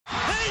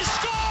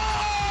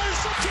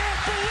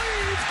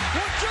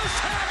this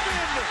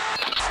happen?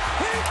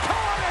 He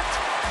caught it!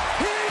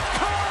 He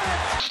caught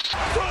it!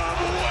 From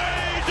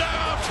way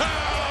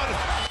downtown!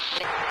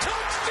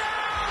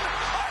 Touchdown!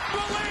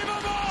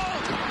 Unbelievable!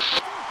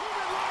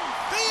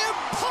 The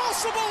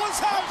impossible has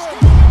happened!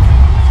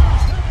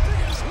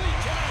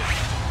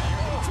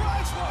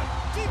 Drives one,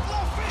 deep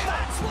left field.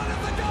 That's one of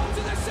the goals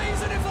of the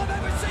season if I've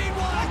ever seen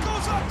one. That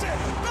goes up there,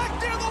 back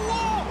near the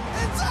wall.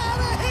 It's out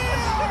of here!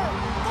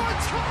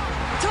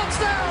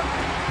 Touchdown!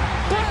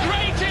 The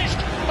greatest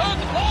of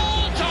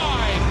all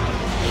time!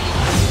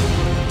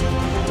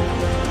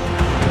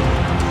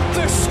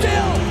 There's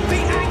still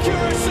the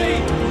accuracy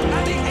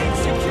and the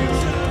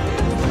execution.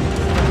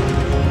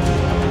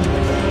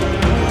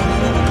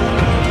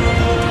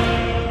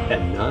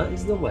 And na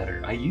is the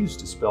letter I use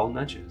to spell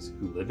nutches,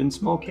 who live in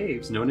small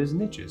caves known as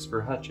niches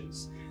for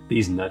hutches.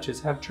 These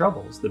nutches have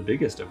troubles, the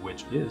biggest of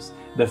which is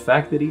the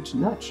fact that each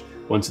nutch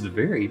wants the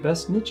very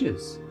best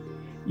niches.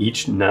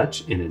 Each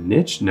nutch in a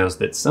niche knows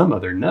that some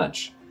other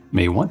nutch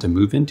may want to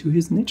move into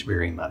his niche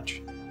very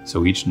much.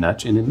 So each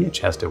nutch in a niche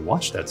has to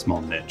watch that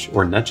small niche,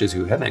 or nutches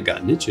who haven't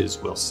got niches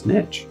will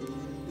snitch.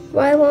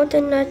 Why won't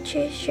the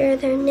nutches share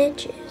their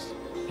niches?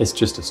 It's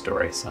just a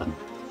story, son.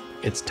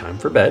 It's time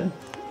for bed.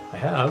 I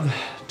have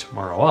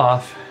tomorrow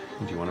off.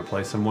 Do you want to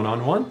play some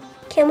one-on-one?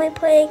 Can we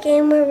play a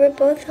game where we're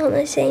both on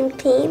the same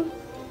team?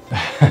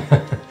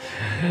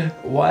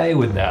 Why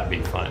would that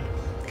be fun?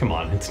 Come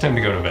on, it's time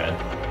to go to bed.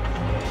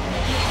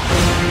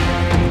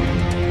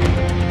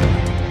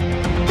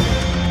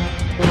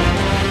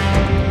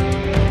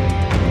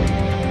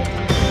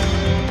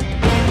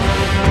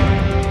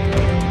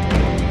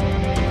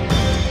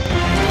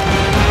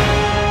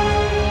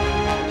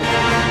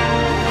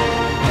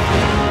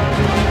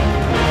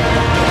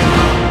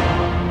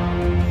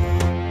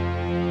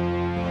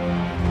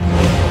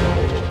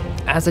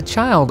 As a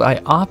child,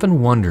 I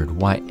often wondered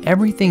why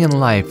everything in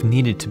life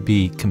needed to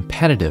be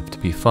competitive to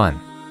be fun.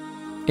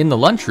 In the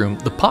lunchroom,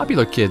 the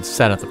popular kids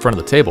sat at the front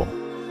of the table.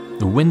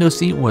 The window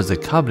seat was a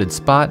coveted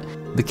spot.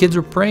 The kids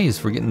were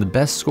praised for getting the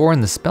best score in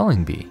the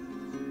spelling bee.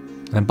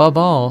 And above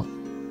all,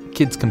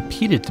 kids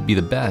competed to be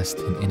the best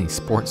in any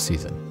sports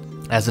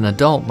season. As an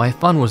adult, my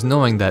fun was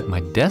knowing that my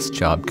desk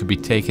job could be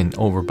taken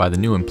over by the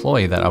new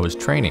employee that I was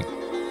training.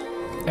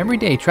 Every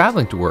day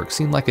traveling to work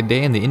seemed like a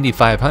day in the Indy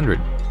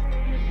 500.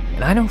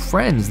 And I know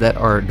friends that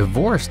are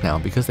divorced now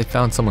because they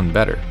found someone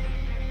better.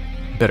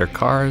 Better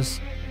cars,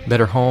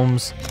 better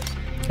homes.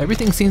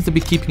 Everything seems to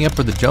be keeping up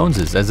with the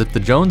Joneses, as if the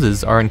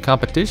Joneses are in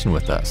competition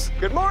with us.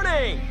 Good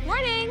morning!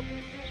 Morning!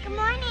 Good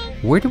morning!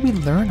 Where do we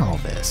learn all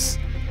this?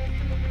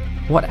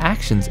 What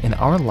actions in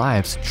our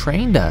lives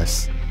trained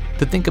us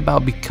to think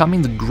about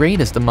becoming the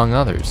greatest among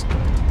others?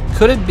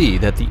 Could it be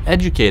that the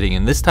educating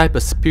in this type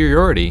of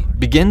superiority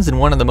begins in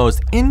one of the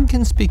most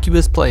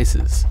inconspicuous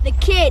places? The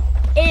kid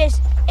is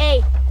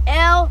a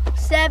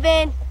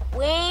L7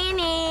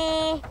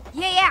 weenie.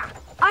 Yeah,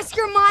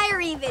 Oscar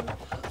Mayer even.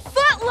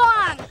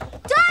 Footlong!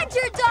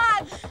 Dodger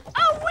dog!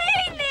 A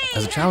weenie!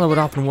 As a child, I would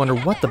often wonder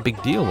what the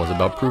big deal was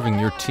about proving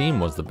your team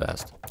was the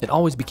best. It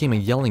always became a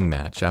yelling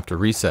match after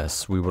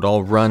recess. We would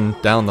all run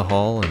down the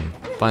hall and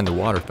find the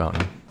water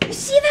fountain. You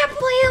see that play?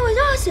 That was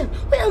awesome.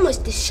 We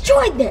almost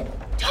destroyed them.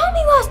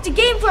 Tommy lost the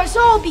game for us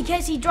all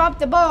because he dropped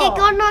the ball. It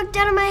got knocked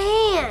out of my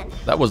hand.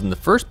 That wasn't the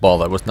first ball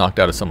that was knocked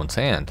out of someone's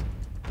hand.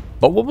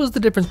 But what was the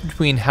difference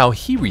between how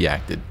he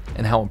reacted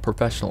and how a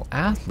professional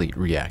athlete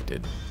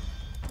reacted?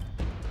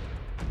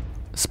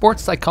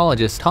 Sports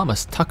psychologists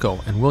Thomas Tucko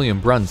and William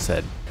Brunn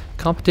said,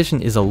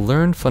 competition is a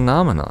learned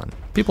phenomenon.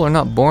 People are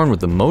not born with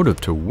the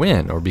motive to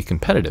win or be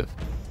competitive.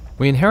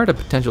 We inherit a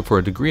potential for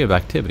a degree of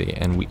activity,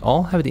 and we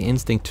all have the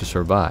instinct to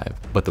survive.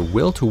 But the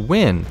will to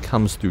win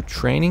comes through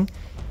training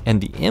and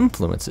the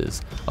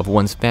influences of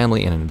one's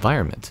family and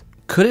environment.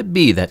 Could it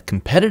be that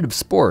competitive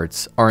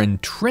sports are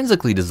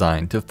intrinsically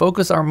designed to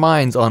focus our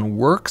minds on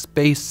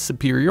works-based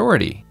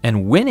superiority,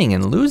 and winning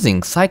and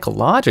losing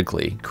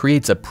psychologically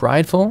creates a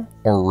prideful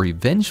or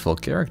revengeful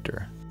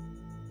character?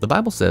 The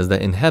Bible says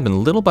that in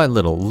heaven, little by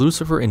little,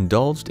 Lucifer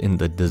indulged in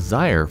the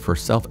desire for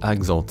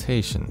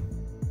self-exaltation.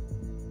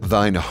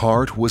 Thine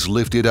heart was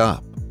lifted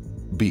up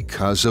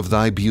because of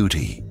thy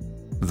beauty.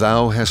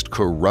 Thou hast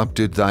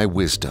corrupted thy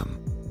wisdom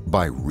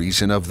by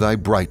reason of thy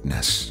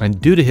brightness. And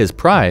due to his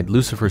pride,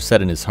 Lucifer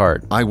said in his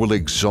heart, I will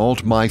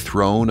exalt my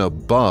throne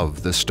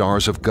above the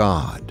stars of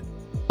God.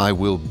 I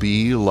will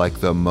be like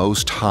the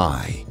Most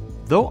High.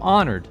 Though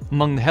honored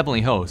among the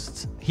heavenly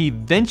hosts, he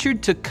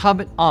ventured to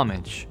covet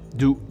homage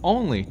due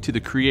only to the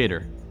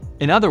Creator.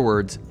 In other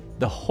words,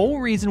 the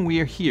whole reason we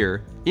are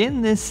here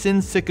in this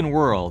sin-sickened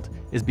world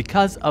is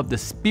because of the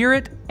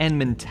spirit and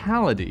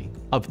mentality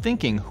of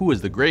thinking who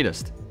is the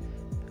greatest.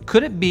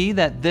 Could it be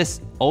that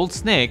this old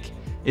snake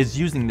is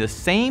using the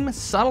same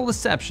subtle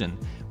deception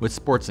with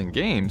sports and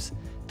games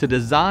to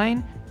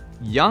design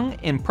young,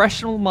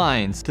 impressionable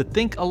minds to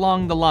think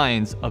along the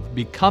lines of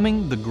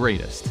becoming the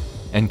greatest?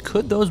 And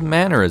could those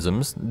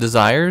mannerisms,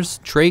 desires,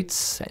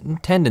 traits,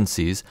 and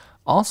tendencies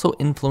also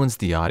influence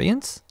the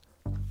audience?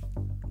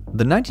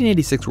 The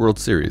 1986 World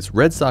Series,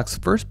 Red Sox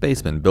first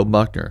baseman Bill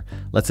Buckner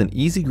lets an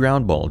easy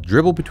ground ball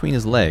dribble between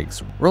his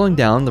legs, rolling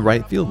down the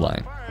right field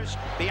line.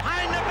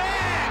 Behind the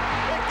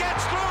bag, it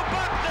gets through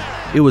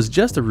Buckner. It was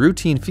just a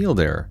routine field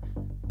error,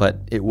 but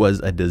it was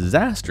a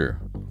disaster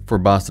for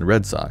Boston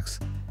Red Sox.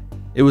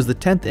 It was the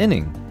 10th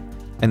inning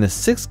and the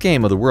 6th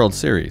game of the World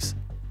Series.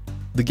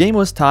 The game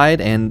was tied,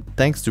 and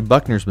thanks to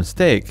Buckner's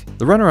mistake,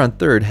 the runner on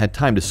third had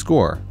time to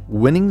score,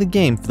 winning the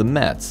game for the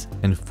Mets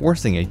and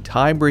forcing a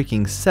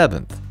tie-breaking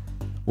 7th,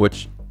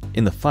 which,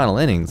 in the final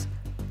innings,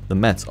 the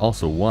Mets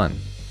also won.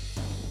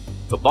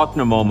 The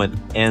Buckner moment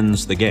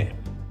ends the game,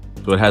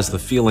 so it has the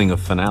feeling of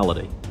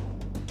finality.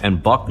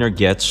 And Buckner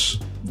gets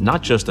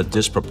not just a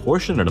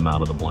disproportionate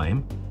amount of the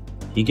blame,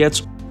 he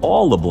gets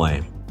all the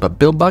blame. But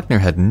Bill Buckner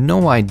had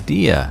no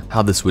idea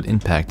how this would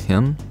impact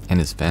him and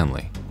his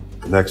family.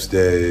 The next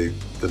day,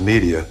 the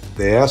media,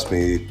 they asked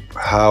me,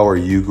 how are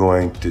you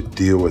going to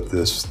deal with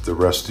this the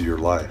rest of your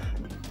life?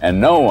 And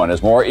no one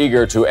is more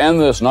eager to end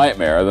this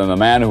nightmare than the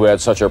man who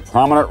had such a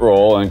prominent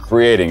role in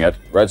creating it,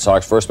 Red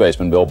Sox first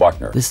baseman Bill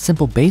Buckner. This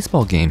simple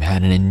baseball game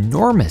had an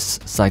enormous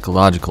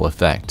psychological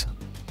effect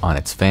on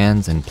its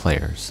fans and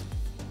players.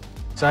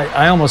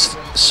 I almost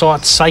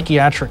sought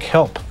psychiatric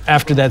help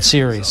after that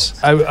series.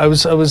 I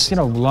was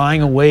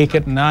lying awake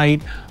at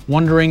night,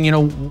 wondering,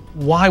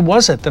 why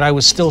was it that I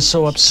was still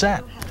so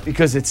upset?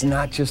 Because it's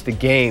not just a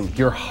game.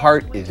 Your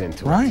heart is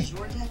into it. Right.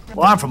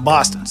 Well, I'm from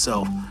Boston,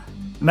 so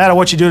no matter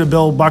what you do to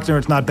Bill Buckner,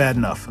 it's not bad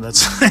enough.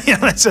 That's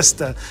it's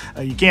just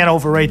you can't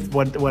overrate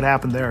what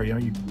happened there.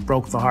 You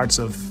broke the hearts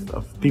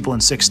of people in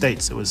 6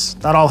 states. It was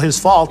not all his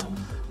fault,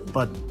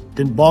 but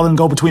ball didn't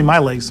go between my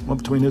legs,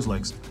 went between his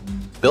legs.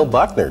 Bill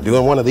Buckner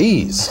doing one of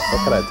these.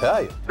 What can I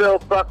tell you? Bill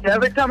Buckner,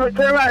 every time I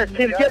turn around, his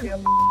team's getting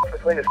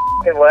between his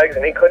legs,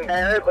 and he couldn't.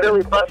 And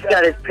Billy Buckner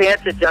got his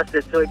pants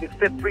adjusted so he could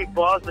fit 3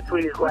 balls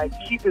between his legs.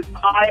 Keep his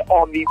eye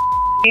on the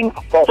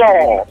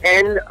ball.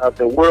 End of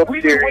the World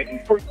Series. We've been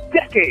waiting for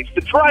decades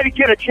to try to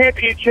get a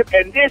championship,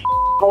 and this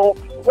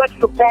lets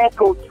the ball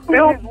go.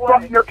 Bill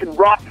Buckner can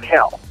rock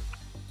hell.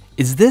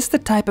 Is this the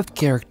type of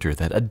character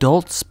that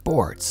adult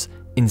sports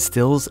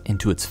instills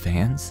into its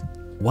fans?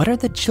 What are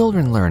the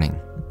children learning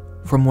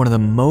from one of the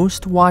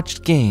most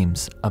watched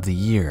games of the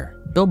year?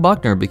 Bill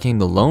Buckner became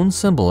the lone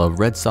symbol of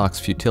Red Sox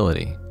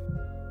futility.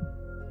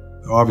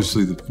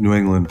 Obviously, the New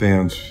England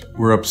fans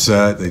were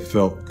upset. They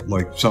felt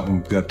like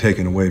something got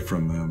taken away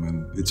from them.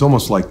 And it's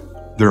almost like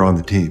they're on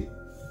the team.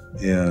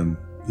 And,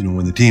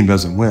 when the team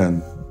doesn't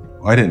win,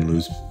 I didn't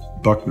lose,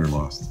 Buckner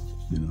lost,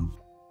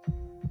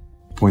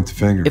 Point the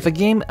finger. If a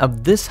game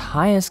of this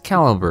highest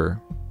caliber,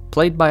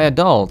 played by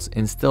adults,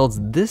 instills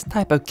this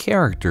type of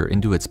character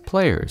into its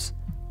players,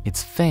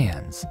 its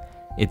fans,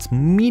 its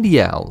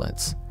media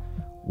outlets,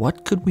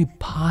 what could we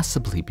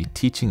possibly be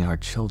teaching our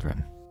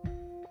children?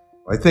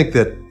 I think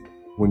that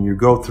when you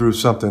go through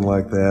something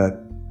like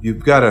that,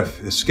 you've got to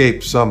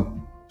escape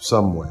some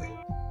way.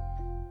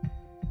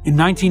 In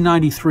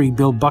 1993,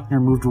 Bill Buckner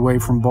moved away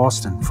from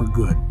Boston for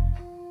good.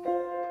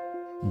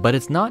 But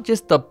it's not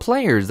just the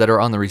players that are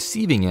on the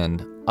receiving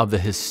end of the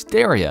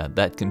hysteria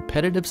that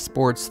competitive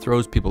sports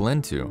throws people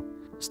into.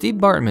 Steve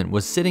Bartman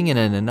was sitting in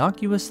an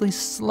innocuously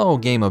slow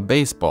game of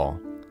baseball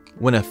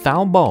when a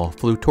foul ball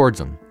flew towards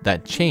him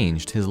that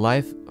changed his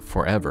life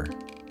forever.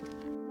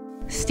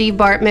 Steve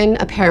Bartman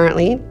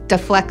apparently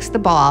deflects the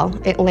ball.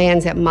 It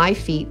lands at my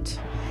feet,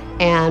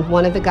 and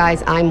one of the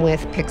guys I'm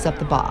with picks up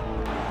the ball.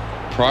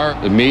 Pryor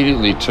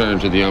immediately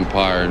turned to the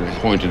umpire and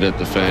pointed at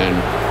the fan.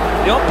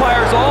 The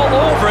umpire's all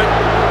over it.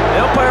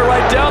 The umpire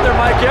right down there,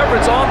 Mike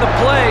Everett's on the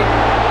play.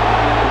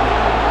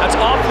 That's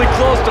awfully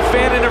close to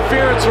fan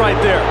interference right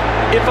there.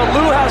 If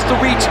Alou has to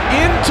reach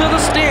into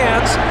the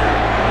stands,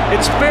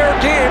 it's fair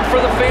game for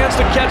the fans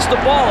to catch the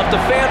ball. If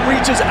the fan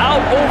reaches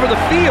out over the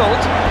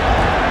field,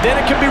 then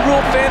it can be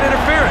ruled fan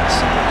interference.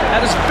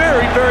 That is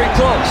very, very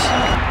close.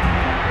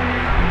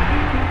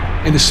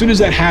 And as soon as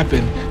that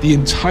happened, the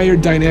entire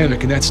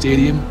dynamic in that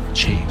stadium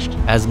changed.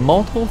 As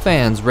multiple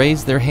fans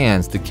raised their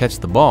hands to catch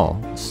the ball,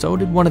 so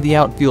did one of the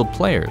outfield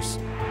players.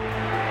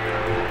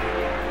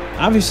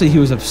 Obviously, he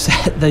was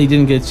upset that he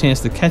didn't get a chance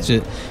to catch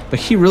it, but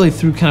he really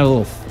threw kind of a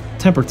little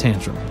temper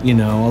tantrum, a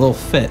little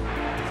fit.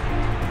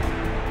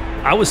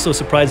 I was so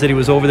surprised that he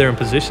was over there in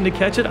position to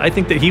catch it. I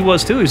think that he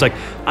was too. He's like,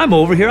 I'm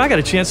over here, I got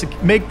a chance to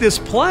make this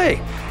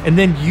play. And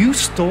then you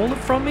stole it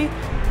from me?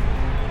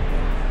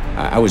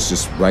 I was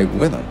just right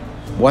with him.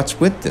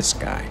 What's with this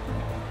guy?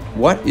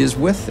 What is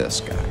with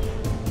this guy?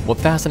 What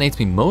fascinates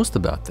me most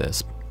about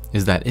this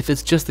is that if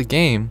it's just a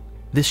game,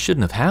 this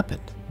shouldn't have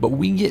happened. But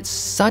we get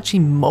such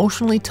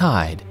emotionally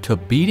tied to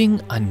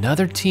beating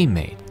another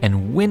teammate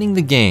and winning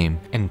the game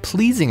and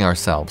pleasing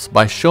ourselves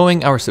by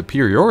showing our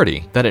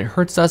superiority that it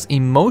hurts us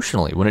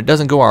emotionally when it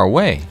doesn't go our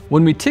way.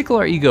 When we tickle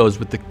our egos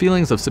with the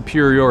feelings of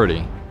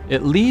superiority,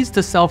 it leads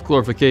to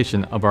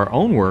self-glorification of our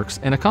own works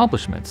and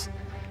accomplishments.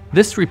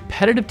 This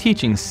repetitive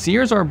teaching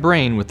sears our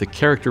brain with the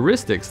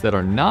characteristics that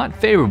are not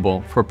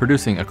favorable for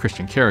producing a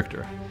Christian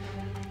character.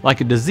 Like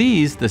a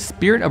disease, the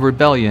spirit of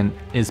rebellion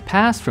is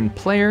passed from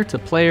player to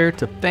player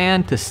to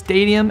fan to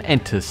stadium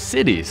and to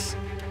cities.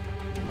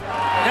 They're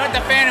at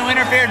the fan who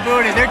interfered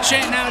booted. They're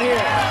chanting out here.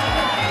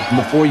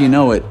 Before you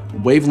know it,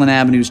 Waveland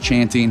Avenue's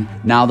chanting,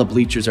 now the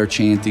bleachers are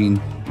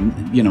chanting,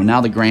 you know, now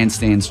the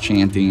grandstand's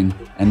chanting,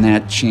 and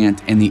that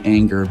chant and the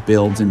anger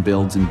builds and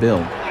builds and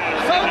builds.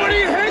 Somebody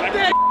hit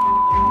that!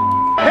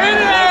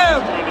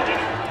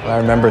 Hit him! I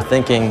remember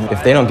thinking,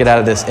 if they don't get out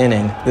of this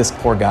inning, this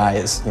poor guy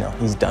is,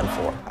 he's done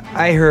for.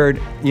 I heard,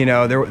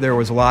 there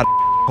was a lot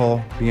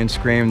of being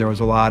screamed. There was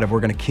a lot of, we're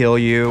gonna kill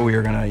you, we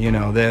were gonna,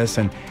 this,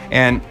 and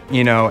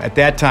at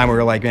that time we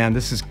were like, man,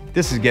 this is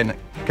getting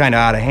kind of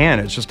out of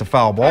hand. It's just a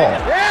foul ball.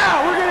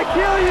 Yeah, we're gonna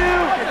kill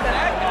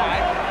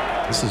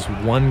you! This is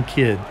one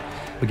kid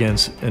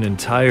against an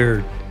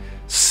entire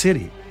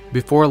city.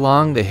 Before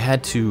long, they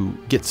had to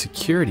get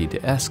security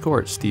to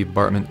escort Steve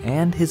Bartman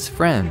and his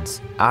friends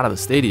out of the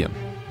stadium.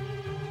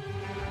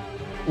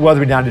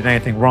 Whether we did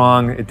anything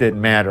wrong, it didn't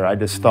matter. I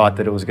just thought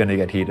that it was going to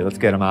get heated. Let's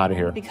get them out of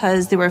here.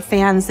 Because there were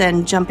fans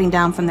then jumping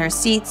down from their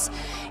seats,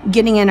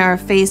 getting in our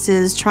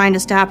faces, trying to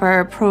stop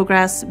our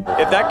progress.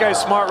 If that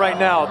guy's smart right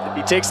now,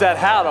 he takes that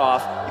hat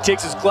off, he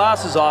takes his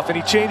glasses off, and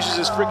he changes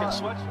his freaking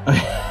sweatshirt.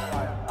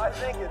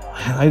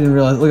 I didn't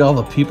realize, look at all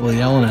the people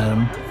yelling at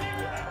him,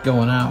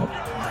 going out.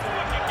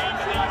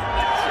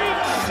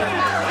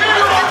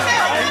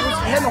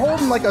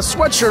 Holding like a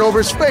sweatshirt over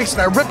his face,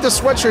 and I ripped the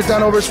sweatshirt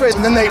down over his face,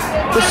 and then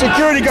the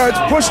security guards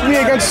pushed me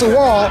against the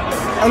wall,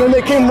 and then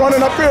they came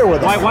running up here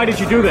with him. Why did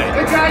you do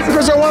that?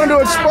 Because I wanted to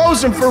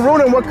expose him for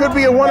ruining what could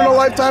be a once in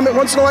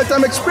a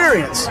lifetime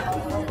experience.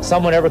 If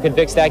someone ever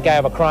convicts that guy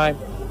of a crime,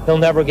 he'll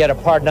never get a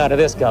pardon out of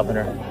this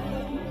governor.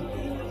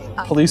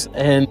 Police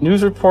and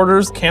news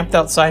reporters camped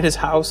outside his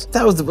house.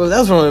 That was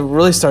when it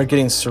really started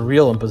getting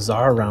surreal and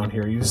bizarre around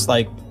here. He was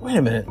like, wait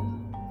a minute.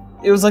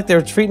 It was like they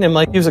were treating him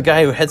like he was a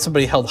guy who had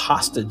somebody held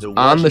hostage.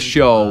 On the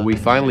show, we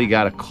finally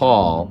got a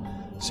call,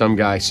 some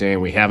guy saying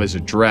we have his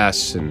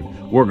address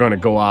and we're going to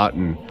go out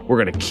and we're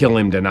going to kill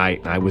him tonight.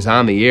 And I was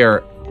on the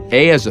air,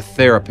 A, as a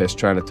therapist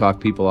trying to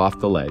talk people off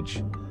the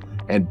ledge,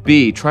 and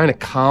B, trying to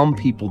calm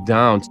people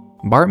down.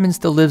 Bartman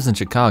still lives in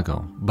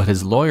Chicago, but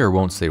his lawyer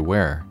won't say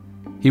where.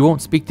 He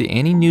won't speak to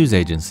any news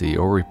agency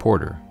or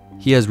reporter.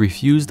 He has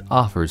refused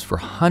offers for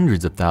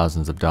hundreds of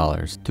thousands of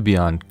dollars to be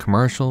on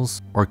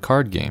commercials or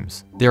card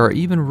games. There are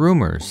even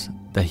rumors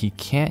that he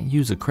can't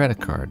use a credit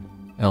card,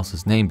 else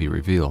his name be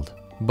revealed.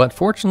 But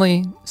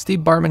fortunately, Steve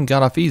Bartman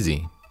got off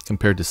easy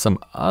compared to some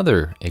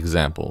other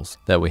examples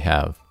that we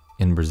have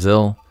in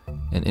Brazil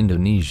and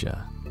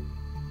Indonesia.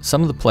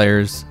 Some of the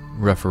players,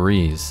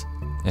 referees,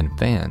 and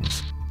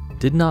fans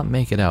did not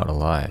make it out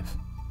alive.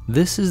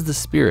 This is the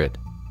spirit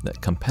that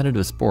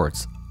competitive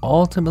sports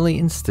ultimately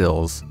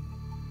instills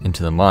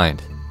into the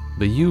mind.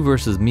 The you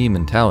versus me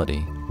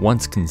mentality,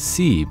 once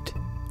conceived,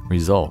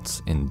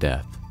 results in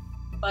death.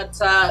 But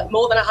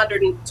more than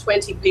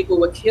 120 people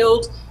were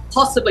killed,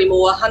 possibly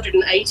more,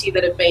 180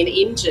 that have been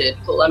injured.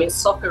 I mean,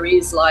 soccer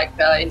is, like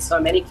in so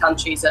many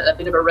countries, a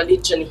bit of a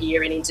religion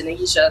here in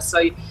Indonesia.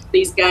 So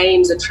these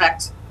games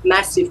attract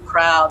massive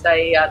crowd.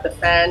 The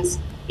fans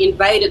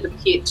invaded the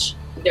pitch.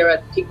 There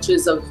are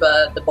pictures of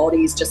the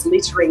bodies just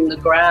littering the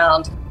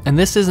ground. And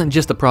this isn't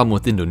just a problem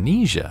with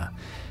Indonesia.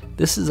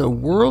 This is a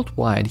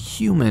worldwide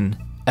human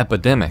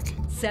epidemic.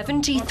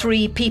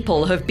 73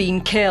 people have been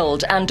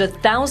killed and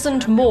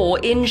 1,000 more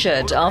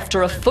injured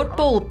after a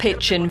football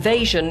pitch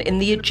invasion in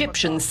the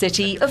Egyptian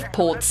city of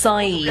Port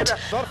Said.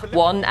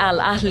 One Al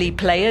Ahly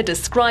player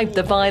described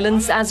the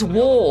violence as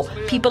war.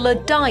 People are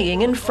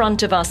dying in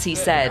front of us, he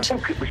said.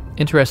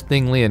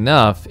 Interestingly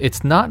enough,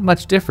 it's not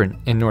much different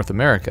in North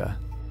America.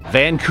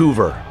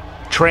 Vancouver,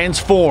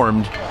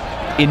 transformed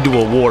into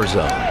a war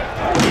zone.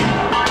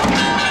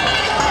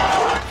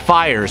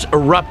 Fires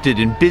erupted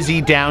in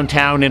busy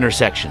downtown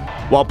intersection,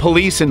 while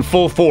police in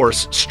full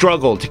force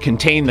struggled to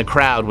contain the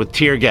crowd with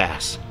tear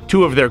gas.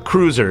 Two of their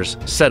cruisers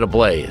set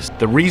ablaze.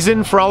 The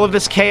reason for all of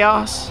this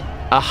chaos?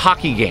 A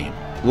hockey game,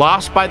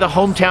 lost by the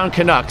hometown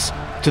Canucks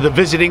to the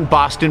visiting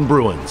Boston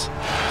Bruins.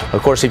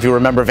 Of course, if you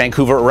remember,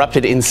 Vancouver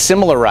erupted in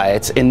similar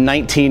riots in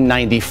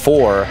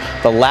 1994,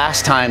 the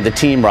last time the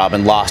team,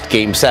 Robin, lost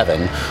Game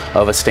 7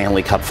 of a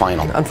Stanley Cup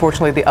final.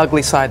 Unfortunately, the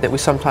ugly side that we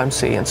sometimes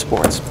see in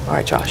sports. All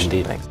right, Josh.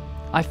 Indeed. Thanks.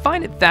 I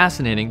find it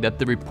fascinating that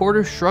the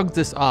reporter shrugs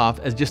this off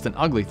as just an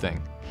ugly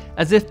thing,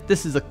 as if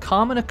this is a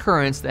common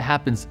occurrence that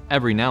happens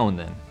every now and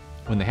then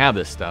when they have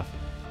this stuff.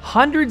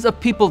 Hundreds of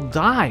people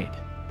died.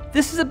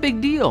 This is a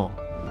big deal.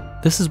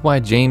 This is why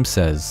James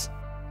says,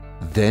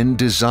 "Then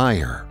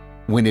desire,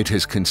 when it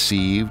is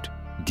conceived,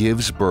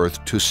 gives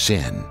birth to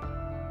sin,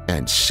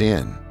 and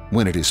sin,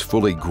 when it is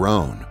fully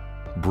grown,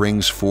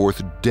 brings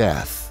forth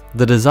death."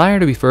 The desire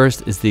to be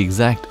first is the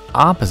exact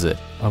opposite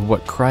of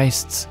what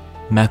Christ's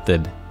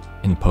method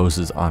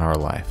imposes on our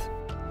life.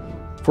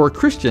 For a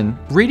Christian,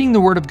 reading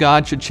the Word of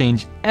God should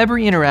change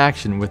every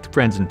interaction with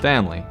friends and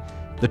family.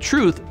 The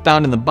truth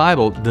found in the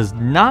Bible does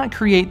not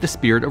create the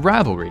spirit of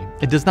rivalry.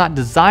 It does not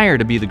desire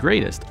to be the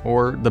greatest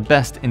or the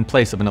best in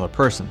place of another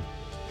person.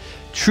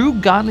 True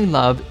godly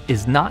love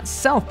is not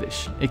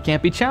selfish. It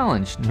can't be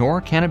challenged,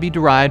 nor can it be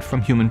derived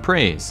from human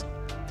praise.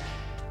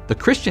 The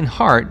Christian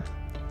heart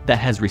that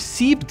has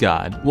received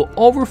God will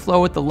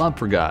overflow with the love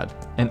for God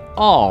and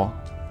all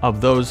of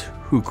those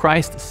who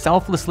Christ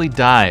selflessly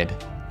died.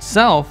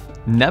 Self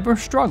never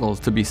struggles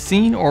to be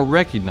seen or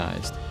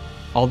recognized.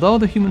 Although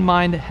the human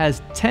mind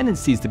has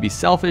tendencies to be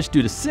selfish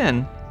due to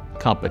sin,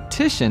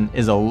 competition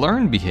is a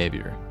learned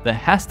behavior that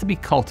has to be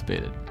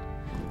cultivated.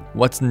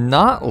 What's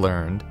not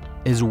learned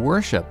is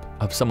worship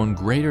of someone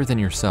greater than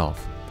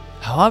yourself,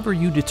 however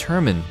you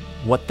determine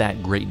what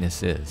that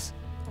greatness is.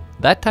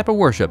 That type of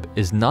worship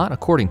is not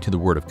according to the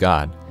Word of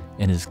God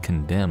and is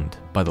condemned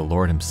by the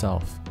Lord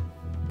Himself.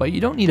 But you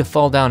don't need to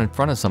fall down in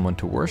front of someone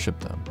to worship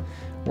them.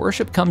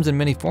 Worship comes in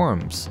many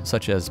forms,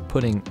 such as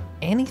putting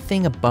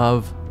anything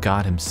above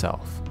God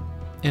Himself.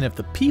 And if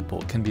the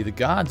people can be the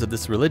gods of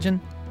this religion,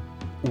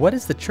 what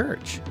is the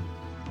church?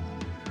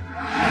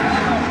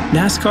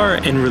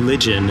 NASCAR and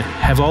religion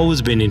have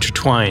always been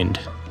intertwined.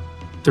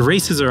 The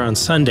races are on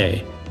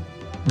Sunday.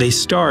 They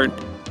start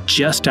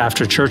just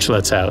after church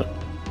lets out.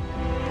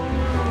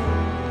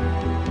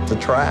 The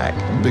track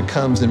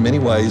becomes in many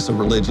ways a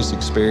religious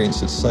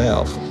experience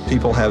itself.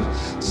 People have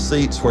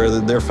seats where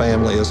their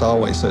family is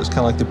always, so it's kind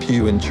of like the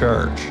pew in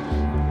church.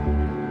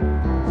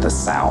 The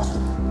South,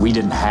 we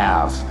didn't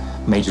have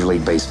Major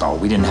League Baseball.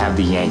 We didn't have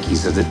the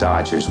Yankees or the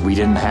Dodgers. We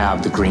didn't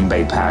have the Green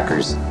Bay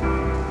Packers.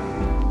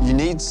 You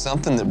need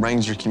something that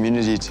brings your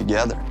community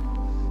together.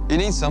 You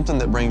need something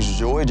that brings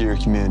joy to your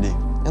community.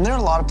 And there are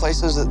a lot of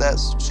places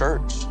that's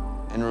church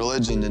and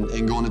religion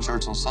and going to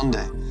church on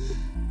Sunday.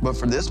 But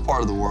for this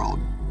part of the world,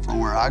 from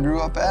where I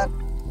grew up at,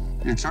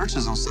 your church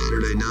is on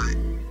Saturday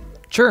night.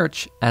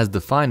 Church, as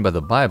defined by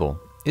the Bible,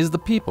 is the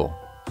people,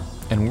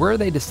 and where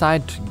they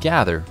decide to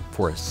gather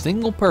for a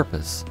single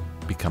purpose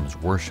becomes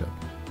worship.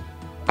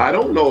 I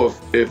don't know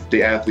if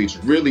the athletes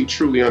really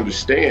truly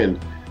understand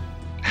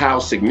how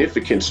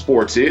significant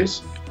sports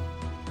is.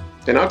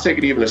 And I'll take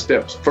it even a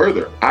step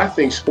further. I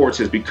think sports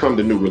has become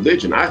the new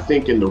religion. I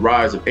think in the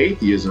rise of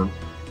atheism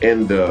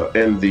and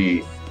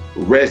the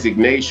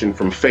resignation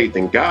from faith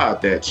in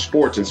God, that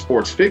sports and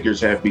sports figures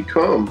have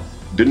become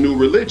the new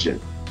religion.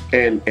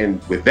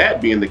 And with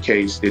that being the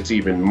case, it's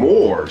even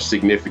more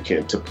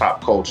significant to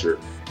pop culture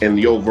and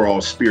the overall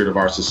spirit of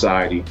our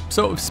society.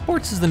 So if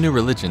sports is the new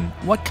religion,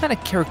 what kind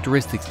of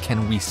characteristics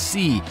can we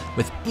see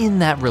within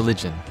that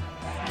religion?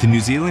 The New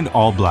Zealand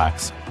All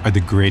Blacks are the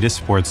greatest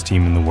sports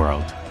team in the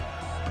world.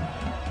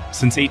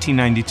 Since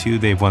 1892,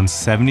 they've won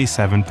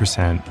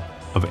 77%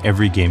 of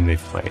every game they've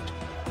played.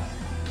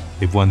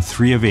 They've won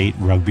 3 of 8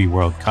 Rugby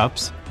World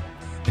Cups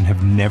and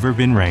have never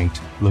been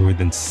ranked lower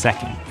than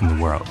 2nd in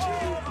the world.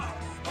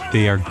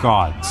 They are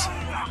gods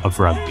of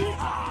rugby.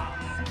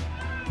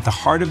 At the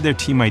heart of their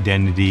team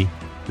identity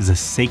is a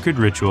sacred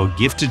ritual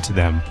gifted to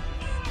them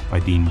by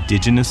the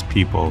indigenous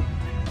people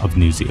of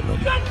New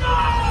Zealand.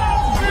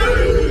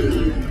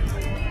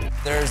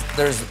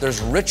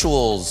 There's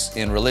rituals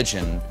in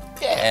religion,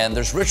 and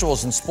there's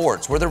rituals in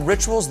sports. Were there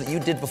rituals that you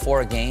did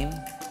before a game?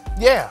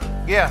 Yeah.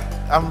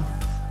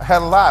 I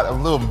had a lot.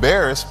 I'm a little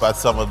embarrassed by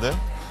some of them.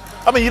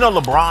 I mean, you know,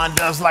 LeBron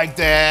does like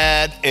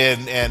that,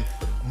 and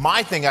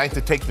my thing, I like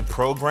to take the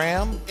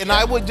program, and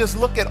I would just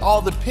look at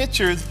all the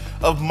pictures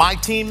of my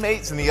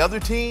teammates and the other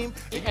team.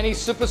 Any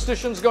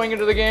superstitions going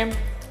into the game?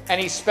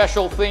 Any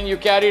special thing you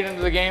carried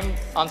into the game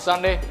on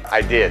Sunday?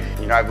 I did.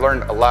 You know, I've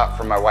learned a lot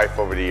from my wife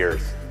over the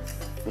years.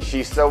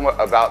 She's so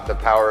about the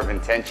power of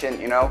intention,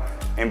 you know,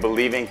 and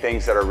believing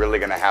things that are really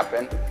going to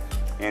happen.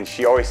 And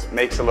she always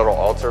makes a little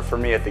altar for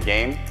me at the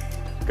game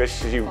because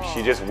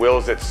she just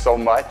wills it so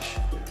much.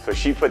 So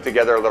she put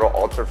together a little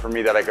altar for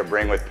me that I could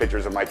bring with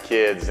pictures of my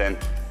kids, and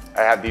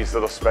I have these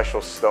little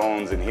special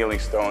stones and healing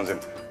stones and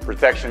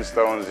protection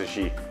stones, and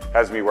she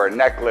has me wear a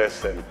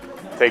necklace and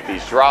take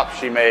these drops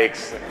she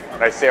makes,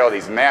 and I say all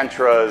these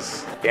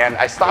mantras, and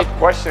I stopped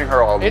questioning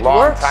her a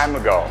long time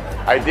ago.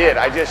 I did.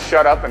 I just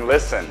shut up and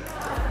listened.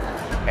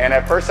 And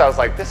at first I was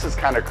like, this is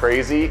kind of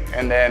crazy,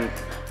 and then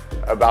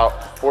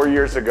about 4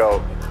 years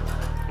ago,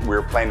 we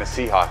were playing the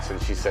Seahawks,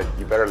 and she said,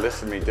 you better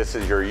listen to me, this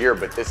is your year,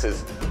 but this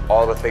is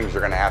all the things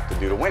you're gonna have to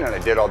do to win. And I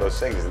did all those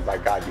things, and by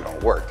God, you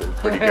don't work. They're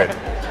pretty good.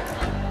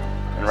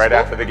 And right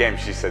after the game,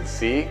 she said,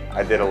 see,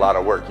 I did a lot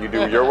of work. You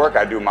do your work,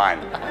 I do mine.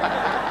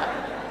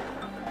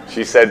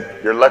 She said,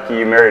 you're lucky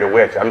you married a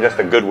witch. I'm just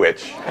a good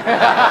witch.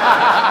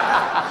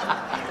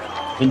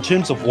 In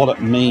terms of what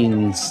it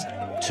means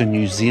to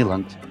New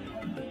Zealand,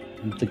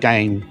 the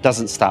game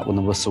doesn't start when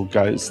the whistle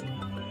goes.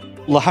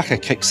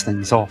 Lahaka kicks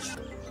things off.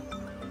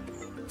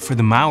 For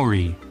the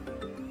Maori,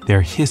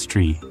 their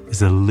history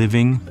is a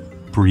living,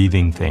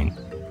 breathing thing.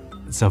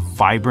 It's a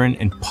vibrant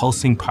and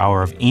pulsing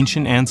power of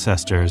ancient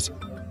ancestors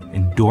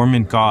and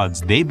dormant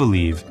gods they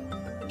believe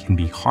can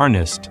be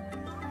harnessed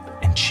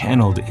and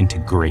channeled into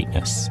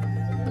greatness.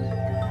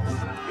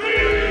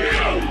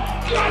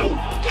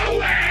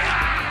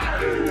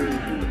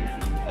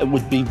 It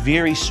would be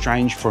very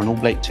strange for an All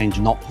Black team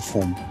to not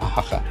perform a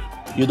haka.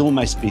 You'd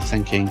almost be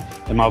thinking,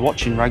 am I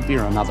watching rugby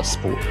or another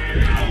sport?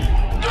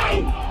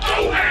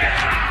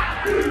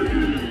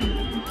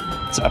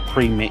 It's a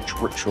pre-match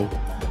ritual.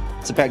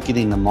 It's about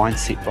getting the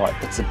mindset right.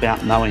 It's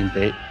about knowing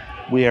that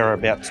we are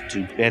about to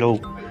do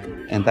battle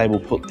and they will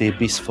put their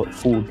best foot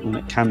forward when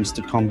it comes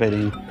to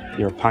combating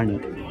their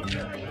opponent.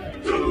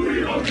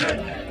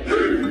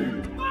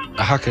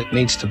 A haka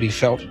needs to be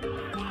felt.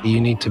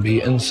 You need to be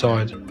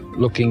inside,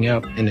 looking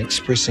out and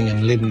expressing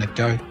and letting it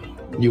go.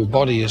 Your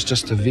body is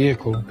just a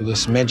vehicle for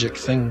this magic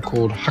thing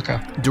called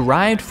haka.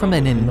 Derived from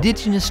an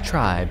indigenous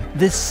tribe,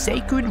 this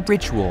sacred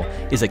ritual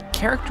is a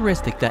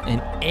characteristic that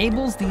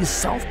enables these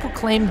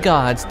self-proclaimed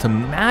gods to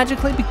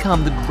magically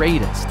become the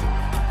greatest.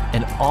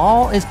 And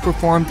all is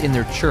performed in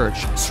their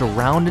church,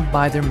 surrounded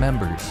by their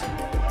members.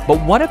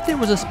 But what if there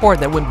was a sport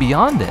that went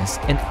beyond this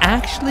and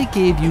actually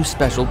gave you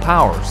special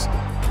powers?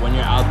 When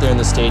you're out there in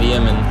the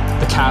stadium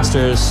and the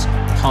casters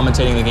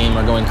commentating the game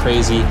are going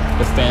crazy,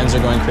 the fans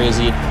are going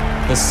crazy,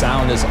 the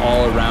sound is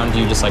all around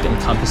you, just like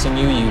encompassing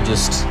you,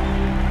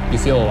 you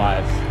feel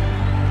alive.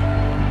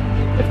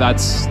 If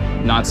that's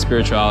not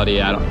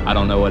spirituality, I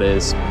don't know what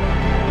is.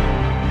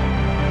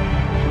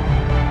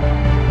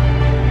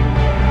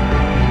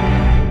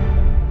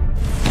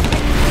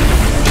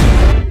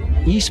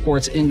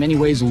 Esports in many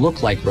ways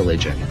look like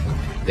religion.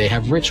 They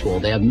have ritual,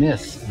 they have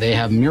myth, they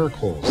have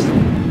miracles,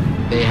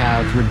 they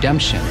have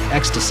redemption,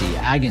 ecstasy,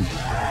 agony,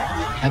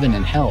 heaven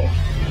and hell,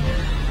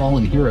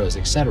 fallen heroes,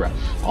 etc.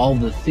 All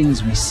the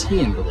things we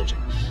see in religion.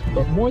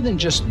 But more than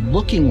just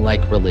looking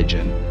like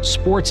religion,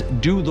 sports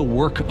do the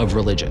work of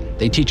religion.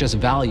 They teach us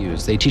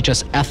values, they teach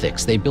us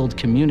ethics, they build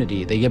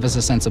community, they give us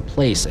a sense of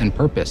place and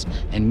purpose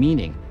and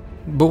meaning.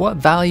 But what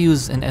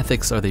values and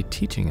ethics are they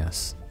teaching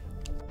us?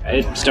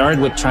 It started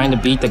with trying to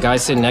beat the guy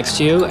sitting next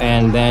to you,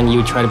 and then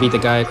you try to beat the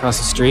guy across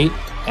the street,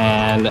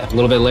 and a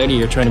little bit later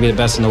you're trying to be the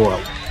best in the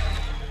world.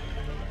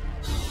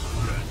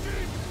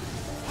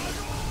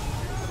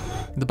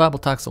 The Bible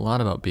talks a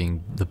lot about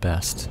being the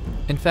best.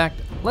 In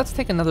fact, let's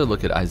take another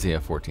look at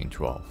Isaiah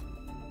 14:12.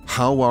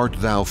 How art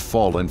thou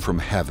fallen from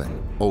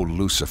heaven, O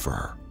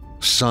Lucifer,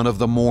 son of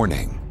the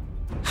morning?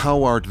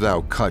 How art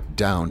thou cut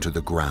down to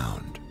the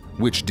ground,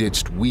 which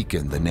didst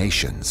weaken the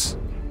nations?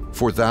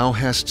 For thou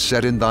hast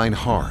said in thine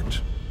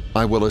heart,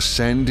 I will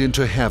ascend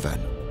into heaven.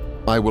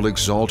 I will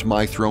exalt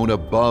my throne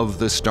above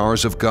the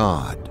stars of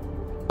God.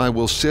 I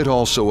will sit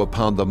also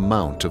upon the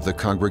mount of the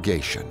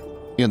congregation,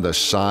 in the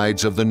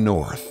sides of the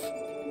north.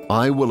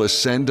 I will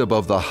ascend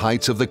above the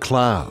heights of the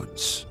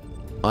clouds.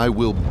 I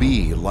will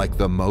be like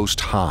the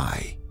Most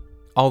High.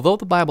 Although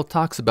the Bible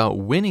talks about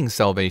winning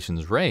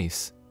salvation's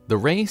race, the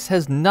race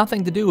has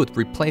nothing to do with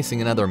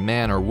replacing another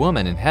man or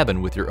woman in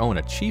heaven with your own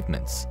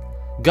achievements.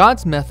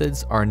 God's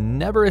methods are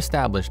never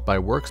established by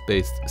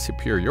works-based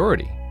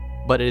superiority,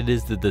 but it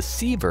is the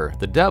deceiver,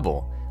 the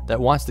devil, that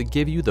wants to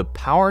give you the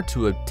power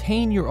to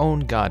obtain your own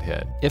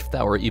Godhead, if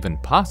that were even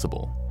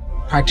possible.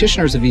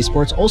 Practitioners of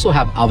esports also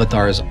have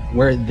avatars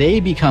where they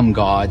become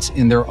gods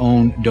in their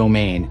own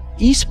domain.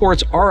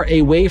 Esports are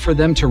a way for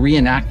them to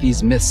reenact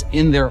these myths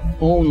in their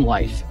own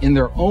life, in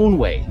their own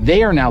way.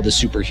 They are now the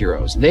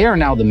superheroes. They are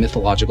now the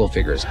mythological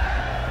figures.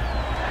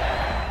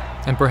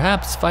 And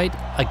perhaps fight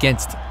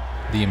against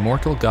the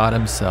immortal God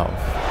himself.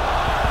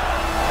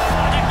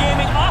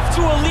 Gaming off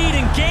to a lead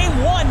in game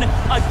 1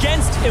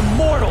 against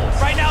Immortals.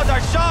 Right now,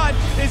 Darshan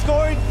is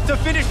going to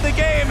finish the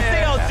game.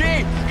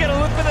 CLG gonna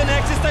look for the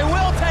Nexus. They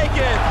will take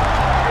it.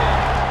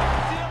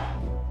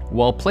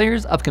 While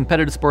players of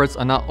competitive sports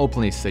are not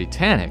openly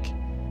satanic,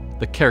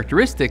 the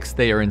characteristics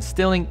they are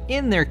instilling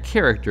in their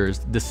characters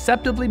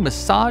deceptively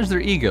massage their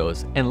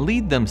egos and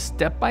lead them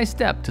step by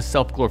step to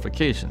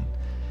self-glorification,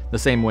 the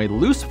same way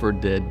Lucifer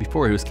did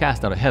before he was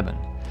cast out of heaven.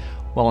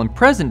 While in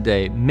present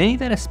day, many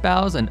that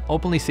espouse an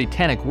openly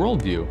satanic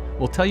worldview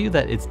will tell you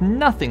that it's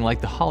nothing like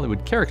the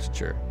Hollywood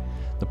caricature.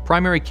 The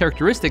primary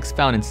characteristics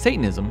found in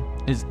Satanism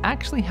is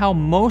actually how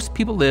most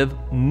people live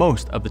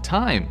most of the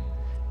time.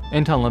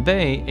 Anton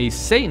LaVey, a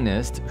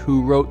Satanist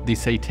who wrote the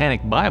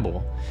Satanic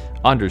Bible,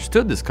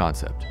 understood this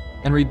concept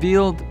and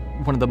revealed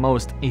one of the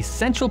most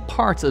essential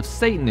parts of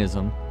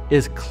Satanism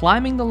is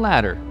climbing the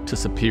ladder to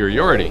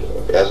superiority.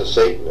 As a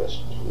Satanist,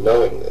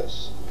 knowing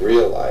this,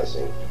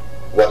 realizing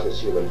what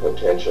his human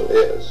potential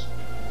is,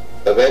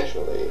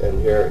 eventually, and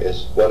here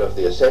is one of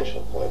the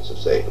essential points of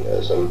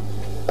Satanism,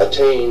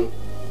 attain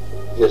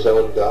his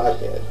own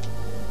Godhead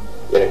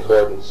in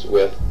accordance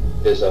with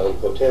his own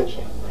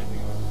potential.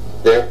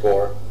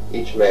 Therefore,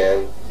 each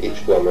man,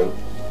 each woman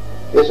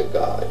is a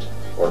god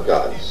or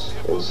goddess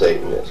in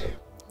Satanism.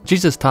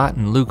 Jesus taught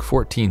in Luke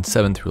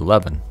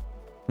 14:7-11.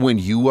 When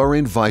you are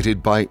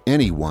invited by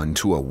anyone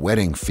to a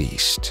wedding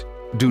feast,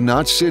 do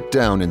not sit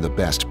down in the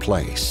best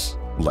place,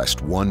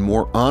 lest one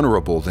more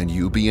honorable than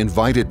you be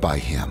invited by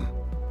him.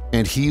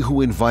 And he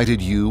who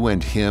invited you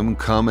and him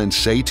come and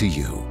say to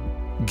you,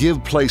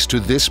 give place to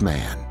this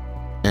man,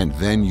 and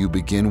then you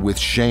begin with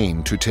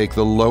shame to take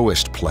the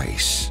lowest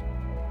place.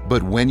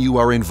 But when you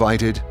are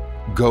invited,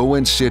 go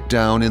and sit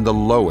down in the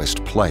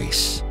lowest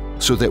place,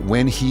 so that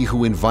when he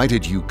who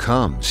invited you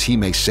comes, he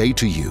may say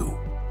to you,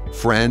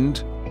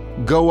 friend,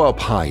 go up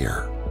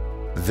higher.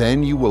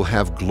 Then you will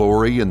have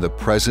glory in the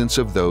presence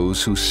of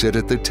those who sit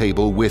at the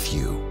table with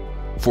you.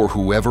 For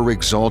whoever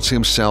exalts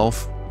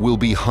himself will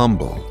be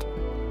humbled,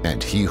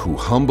 and he who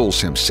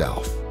humbles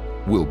himself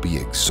will be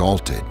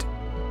exalted.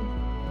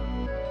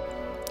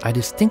 I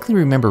distinctly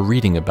remember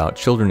reading about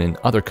children in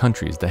other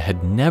countries that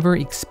had never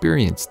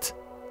experienced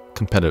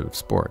competitive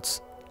sports.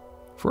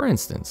 For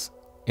instance,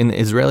 in the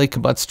Israeli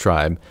kibbutz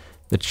tribe,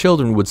 the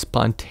children would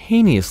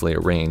spontaneously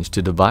arrange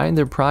to divide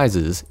their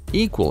prizes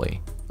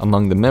equally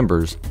among the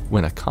members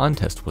when a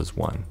contest was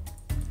won.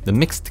 The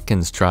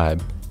Mexicans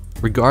tribe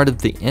regarded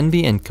the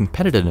envy and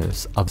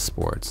competitiveness of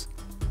sports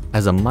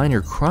as a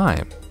minor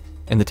crime,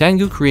 and the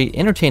Tangu create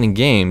entertaining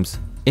games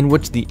in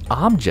which the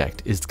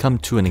object is to come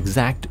to an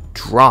exact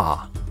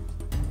draw.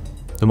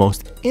 The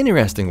most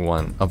interesting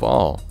one of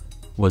all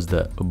was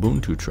the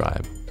Ubuntu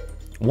tribe.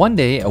 One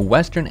day, a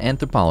Western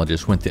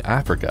anthropologist went to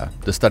Africa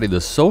to study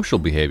the social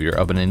behavior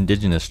of an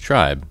indigenous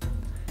tribe.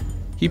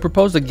 He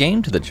proposed a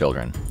game to the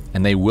children,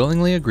 and they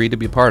willingly agreed to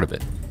be part of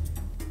it.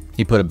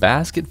 He put a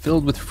basket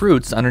filled with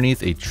fruits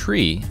underneath a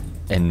tree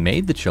and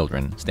made the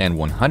children stand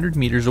 100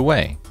 meters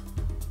away.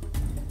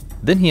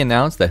 Then he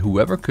announced that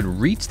whoever could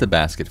reach the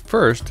basket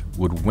first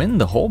would win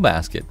the whole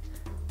basket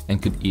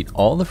and could eat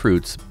all the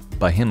fruits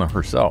by him or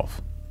herself.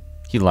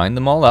 He lined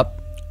them all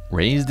up,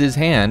 raised his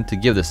hand to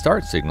give the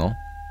start signal.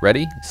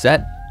 Ready,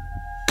 set,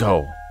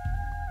 go.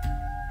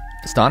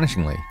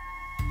 Astonishingly,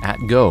 at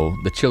go,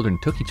 the children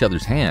took each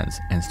other's hands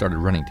and started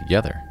running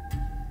together.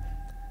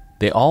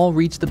 They all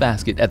reached the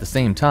basket at the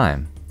same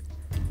time.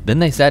 Then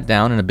they sat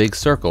down in a big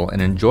circle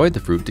and enjoyed the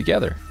fruit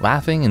together,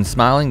 laughing and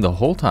smiling the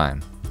whole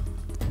time.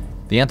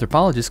 The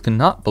anthropologist could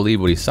not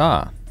believe what he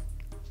saw,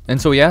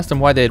 and so he asked them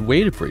why they had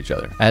waited for each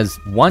other, as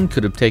one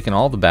could have taken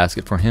all the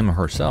basket for him or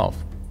herself.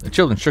 The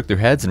children shook their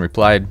heads and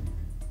replied,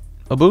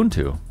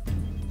 Ubuntu.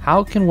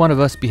 How can one of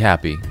us be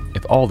happy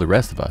if all the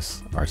rest of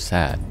us are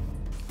sad?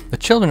 The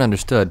children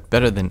understood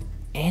better than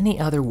any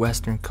other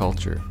Western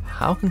culture,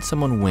 how can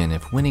someone win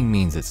if winning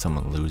means that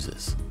someone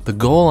loses? The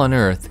goal on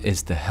earth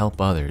is to help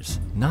others,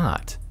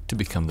 not to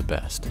become the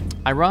best.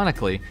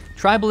 Ironically,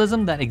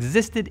 tribalism that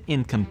existed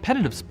in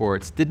competitive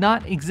sports did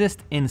not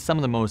exist in some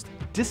of the most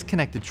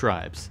disconnected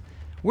tribes.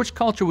 Which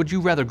culture would you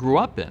rather grow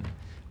up in?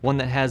 One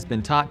that has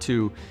been taught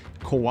to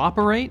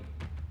cooperate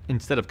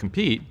instead of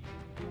compete,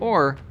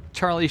 or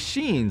Charlie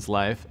Sheen's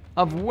life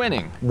of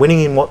winning?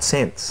 Winning in what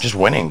sense? Just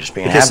winning, just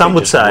being happy. Because some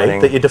would just say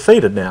winning. that you're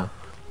defeated now.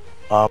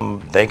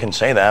 They can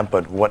say that,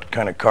 but what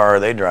kind of car are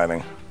they driving?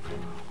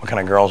 What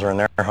kind of girls are in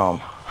their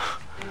home?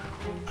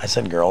 I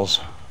said girls.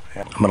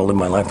 I'm gonna live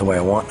my life the way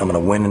I want. I'm gonna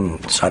win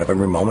inside of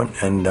every moment,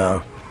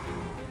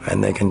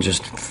 and they can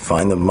just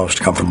find the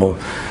most comfortable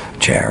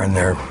chair in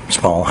their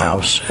small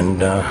house and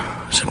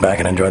sit back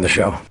and enjoy the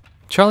show.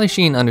 Charlie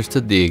Sheen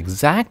understood the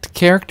exact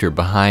character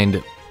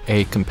behind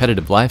a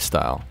competitive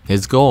lifestyle.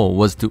 His goal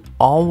was to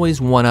always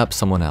one-up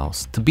someone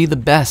else, to be the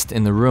best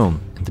in the room,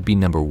 and to be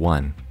number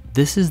one.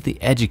 This is the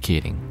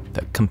educating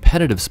that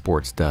competitive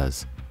sports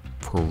does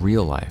for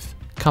real life.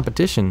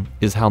 Competition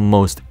is how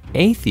most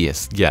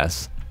atheists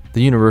guess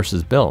the universe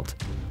is built.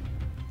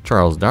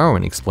 Charles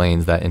Darwin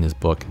explains that in his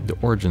book, The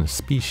Origin of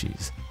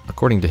Species.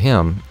 According to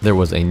him, there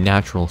was a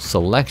natural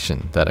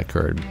selection that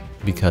occurred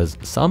because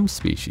some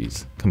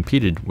species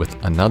competed with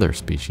another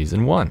species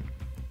and won.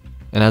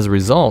 And as a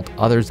result,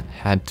 others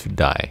had to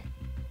die.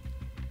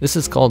 This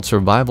is called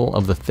survival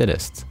of the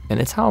fittest, and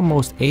it's how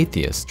most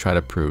atheists try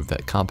to prove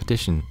that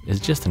competition is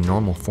just a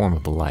normal form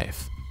of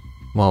life.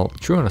 While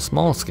true on a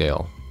small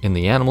scale, in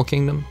the animal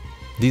kingdom,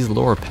 these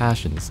lower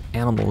passions,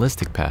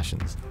 animalistic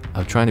passions,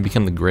 of trying to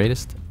become the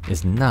greatest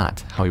is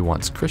not how he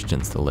wants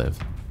Christians to live.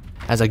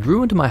 As I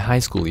grew into my high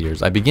school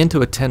years, I began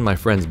to attend my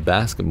friends'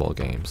 basketball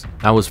games.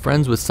 I was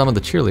friends with some of the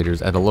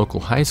cheerleaders at a local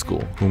high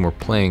school whom were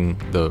playing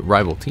the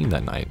rival team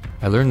that night.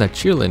 I learned that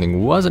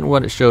cheerleading wasn't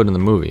what it showed in the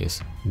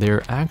movies.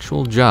 Their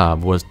actual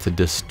job was to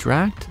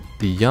distract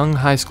the young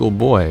high school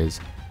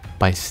boys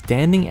by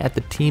standing at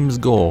the team's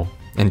goal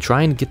and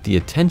trying to get the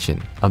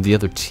attention of the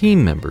other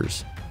team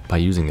members by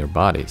using their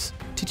bodies.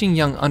 Teaching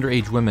young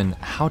underage women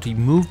how to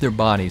move their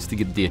bodies to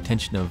get the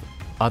attention of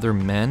other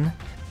men,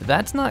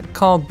 that's not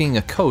called being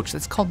a coach,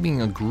 that's called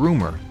being a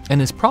groomer,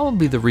 and is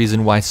probably the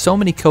reason why so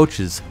many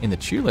coaches in the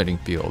cheerleading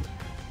field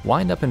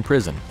wind up in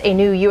prison. A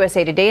new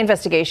USA Today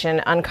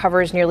investigation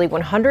uncovers nearly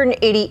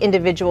 180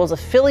 individuals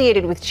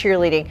affiliated with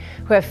cheerleading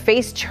who have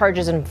faced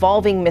charges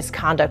involving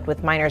misconduct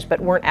with minors but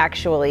weren't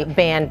actually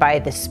banned by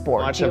the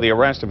sport. Much of the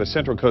arrest of a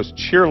Central Coast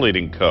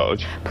cheerleading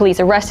coach.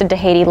 Police arrested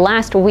Tahiti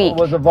last week.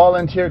 Was a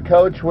volunteer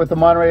coach with the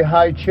Monterey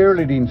High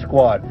cheerleading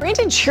squad.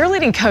 Brandon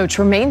cheerleading coach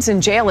remains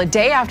in jail a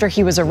day after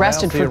he was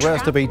arrested for the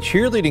arrest of a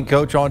cheerleading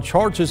coach on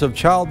charges of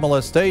child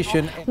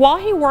molestation. While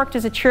he worked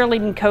as a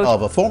cheerleading coach.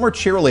 Of a former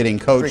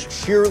cheerleading coach.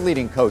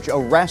 Cheerleading coach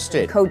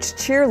arrested. Coach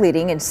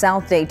cheerleading in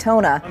South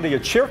Daytona. A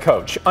cheer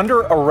coach under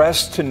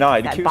arrest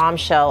tonight. That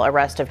bombshell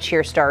arrest of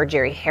cheer star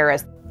Jerry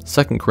Harris.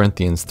 2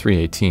 Corinthians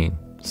 3:18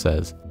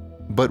 says,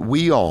 "But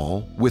we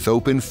all, with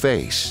open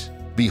face,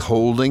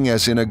 beholding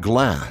as in a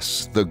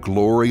glass the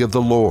glory of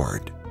the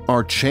Lord,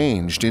 are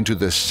changed into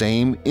the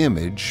same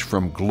image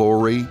from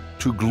glory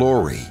to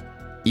glory,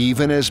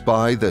 even as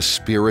by the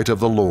Spirit of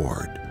the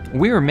Lord.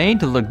 We were made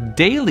to look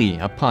daily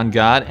upon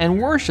God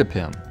and worship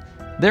Him,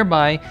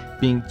 thereby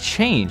being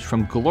changed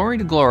from glory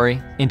to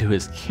glory into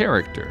His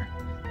character.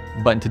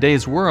 But in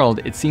today's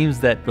world, it seems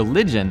that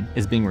religion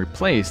is being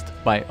replaced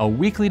by a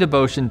weekly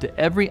devotion to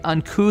every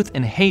uncouth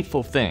and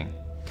hateful thing.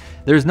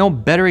 There's no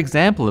better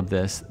example of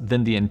this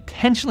than the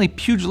intentionally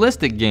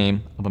pugilistic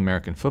game of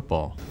American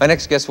football. My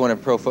next guest was one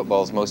of pro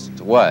football's most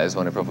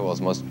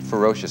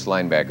ferocious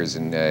linebackers,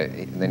 and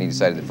then he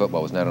decided that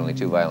football was not only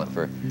too violent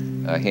for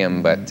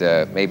him, but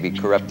maybe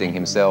corrupting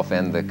himself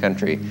and the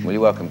country. Will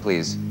you welcome,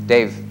 please,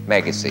 Dave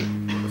Magacy.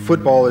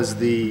 Football is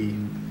the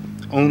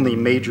only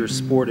major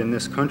sport in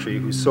this country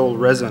whose sole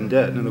raison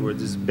d'etre, in other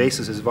words, its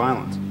basis is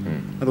violence.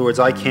 In other words,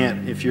 I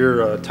can't, if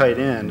you're a tight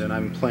end and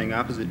I'm playing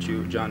opposite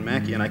you, John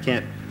Mackey, and I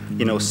can't,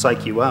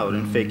 psych you out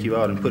and fake you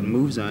out and put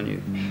moves on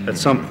you. At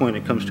some point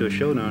it comes to a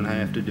showdown and I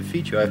have to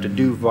defeat you. I have to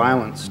do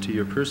violence to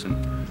your person,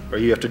 or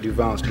you have to do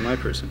violence to my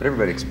person. But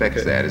everybody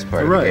expects that as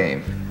part of the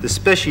game. The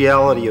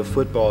speciality of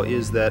football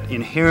is that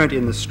inherent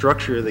in the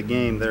structure of the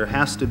game, there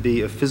has to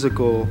be a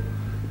physical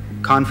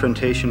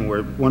confrontation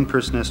where one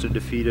person has to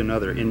defeat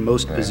another in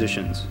most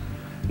positions.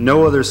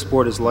 No other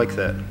sport is like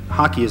that.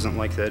 Hockey isn't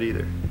like that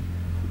either.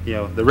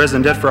 The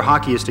raison d'etre for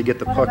hockey is to get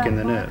the puck in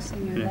the net.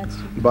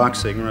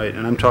 Boxing, right.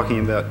 And I'm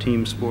talking about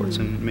team sports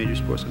and major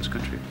sports in this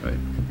country, right.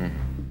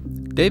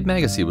 Dave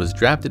Magacy was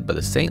drafted by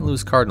the St.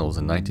 Louis Cardinals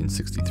in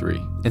 1963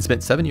 and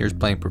spent 7 years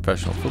playing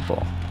professional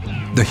football.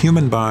 The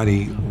human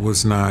body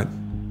was not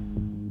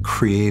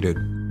created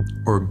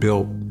or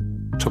built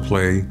to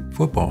play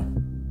football.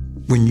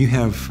 When you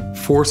have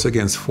force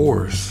against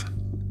force,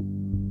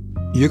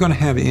 you're going to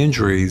have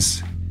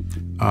injuries.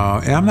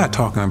 And I'm not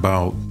talking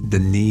about the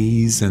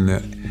knees and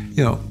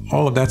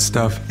all of that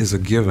stuff is a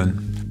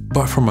given.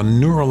 But from a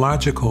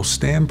neurological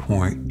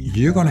standpoint,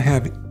 you're going to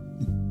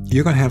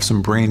have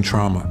some brain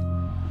trauma.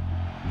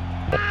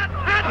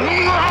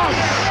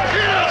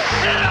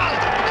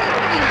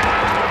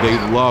 They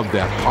love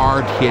that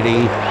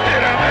hard-hitting,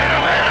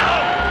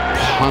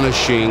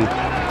 punishing,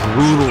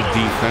 brutal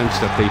defense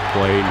that they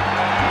played.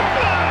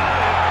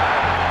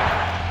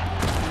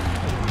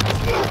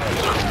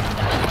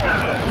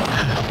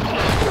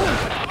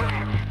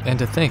 And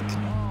to think,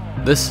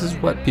 this is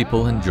what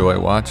people enjoy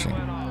watching.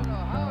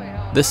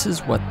 This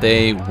is what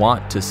they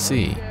want to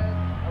see.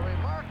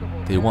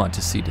 They want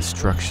to see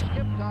destruction,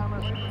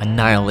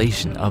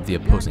 annihilation of the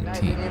opposing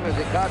team.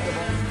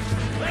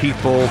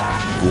 People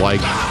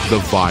like the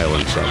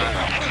violence of it.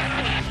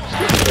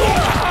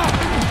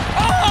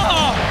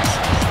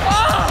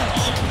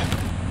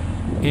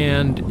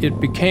 And it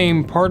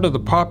became part of the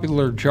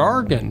popular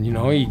jargon.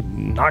 He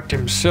knocked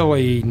him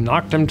silly,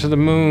 knocked him to the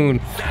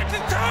moon.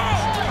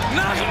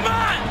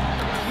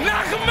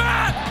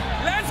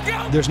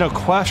 There's no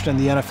question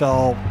the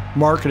NFL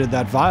marketed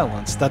that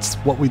violence. That's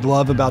what we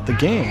love about the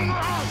game.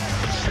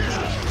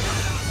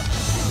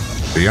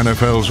 The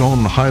NFL's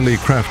own highly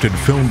crafted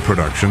film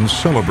productions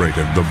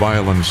celebrated the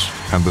violence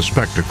and the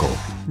spectacle.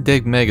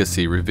 Dave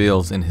Magacy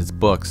reveals in his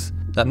books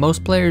that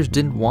most players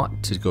didn't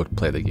want to go to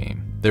play the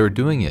game. They were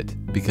doing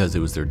it because it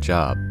was their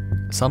job.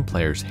 Some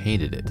players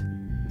hated it.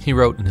 He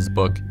wrote in his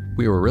book,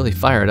 "We were really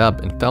fired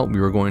up and felt we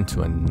were going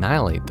to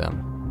annihilate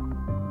them.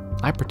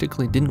 I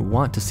particularly didn't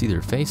want to see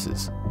their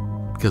faces,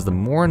 because the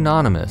more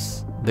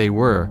anonymous they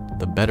were,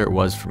 the better it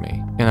was for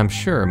me. And I'm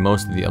sure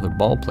most of the other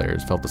ball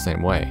players felt the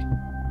same way.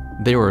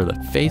 They were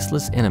the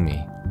faceless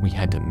enemy we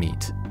had to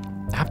meet."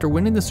 After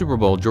winning the Super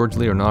Bowl, George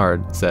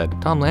Leonard said,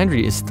 "Tom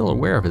Landry is still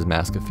aware of his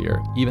mask of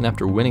fear, even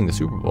after winning the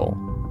Super Bowl.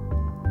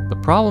 The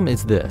problem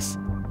is this,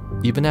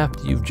 even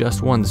after you've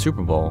just won the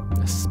Super Bowl,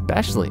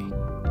 especially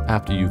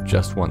after you've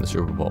just won the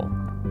Super Bowl,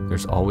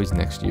 there's always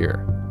next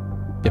year.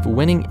 If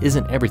winning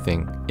isn't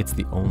everything, it's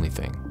the only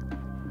thing.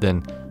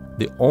 Then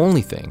the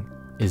only thing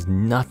is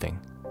nothing,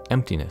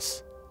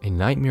 emptiness, a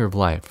nightmare of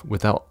life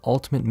without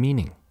ultimate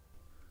meaning."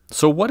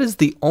 So what is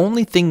the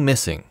only thing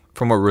missing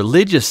from a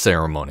religious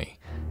ceremony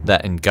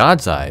that in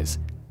God's eyes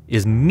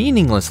is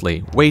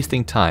meaninglessly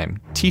wasting time,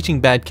 teaching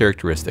bad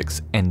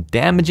characteristics, and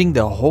damaging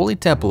the holy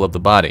temple of the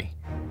body?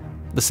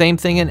 The same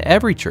thing in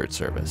every church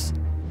service.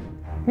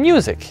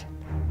 Music.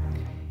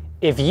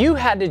 If you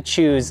had to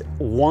choose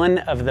one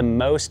of the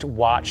most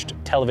watched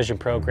television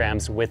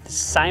programs with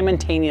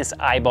simultaneous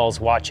eyeballs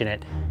watching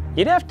it,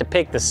 you'd have to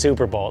pick the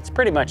Super Bowl. It's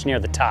pretty much near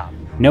the top.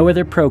 No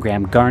other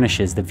program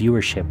garnishes the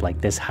viewership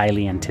like this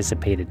highly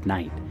anticipated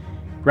night.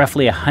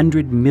 Roughly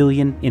 100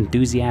 million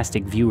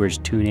enthusiastic viewers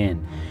tune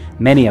in,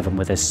 many of them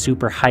with a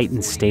super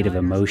heightened state of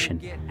emotion.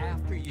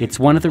 It's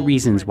one of the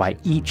reasons why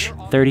each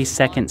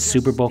 30-second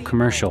Super Bowl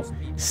commercial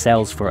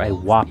sells for a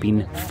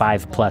whopping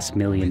 $5+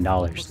 million.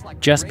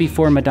 Just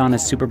before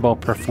Madonna's Super Bowl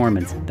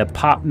performance, the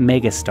pop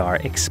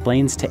megastar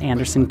explains to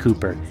Anderson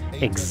Cooper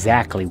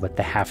exactly what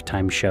the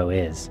halftime show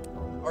is.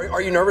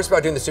 Are you nervous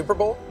about doing the Super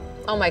Bowl?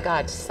 Oh my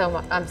God,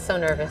 I'm so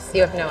nervous.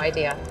 You have no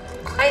idea.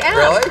 I am.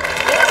 Really?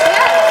 Yes.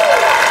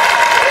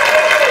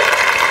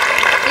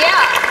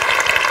 Yeah.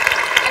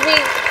 I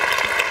mean,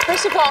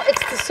 First of all,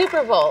 it's the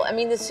Super Bowl. I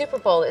mean, the Super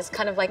Bowl is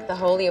kind of like the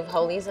Holy of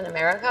Holies in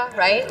America,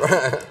 right?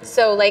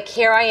 So, like,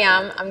 here I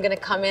am. I'm going to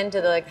come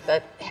into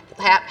the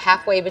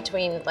halfway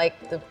between, like,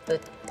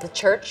 the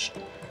church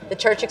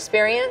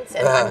experience,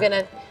 and I'm going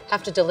to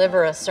have to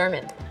deliver a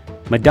sermon.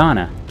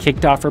 Madonna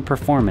kicked off her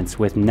performance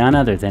with none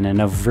other than an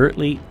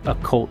overtly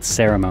occult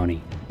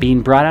ceremony,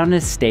 being brought out on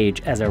a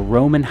stage as a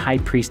Roman high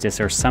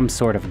priestess or some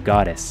sort of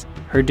goddess.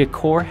 Her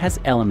decor has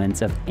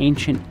elements of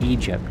ancient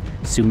Egypt,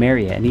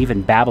 Sumeria, and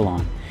even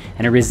Babylon,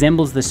 and it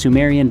resembles the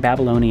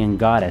Sumerian-Babylonian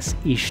goddess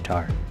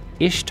Ishtar.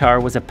 Ishtar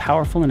was a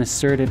powerful and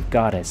assertive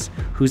goddess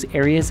whose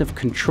areas of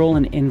control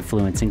and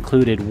influence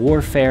included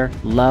warfare,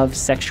 love,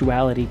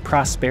 sexuality,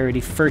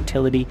 prosperity,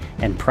 fertility,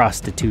 and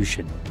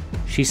prostitution.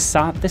 She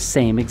sought the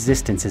same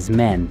existence as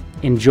men,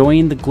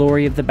 enjoying the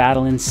glory of the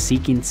battle and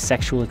seeking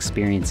sexual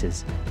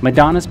experiences.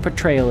 Madonna's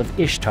portrayal of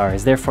Ishtar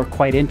is therefore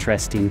quite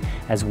interesting,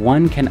 as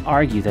one can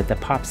argue that the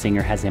pop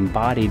singer has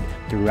embodied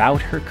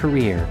throughout her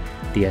career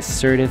the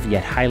assertive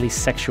yet highly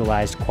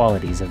sexualized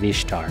qualities of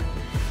Ishtar,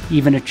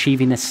 even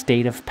achieving a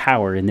state of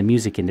power in the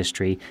music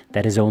industry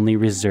that is only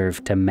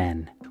reserved to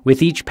men.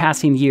 With each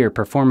passing year,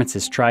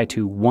 performances try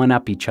to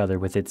one-up each other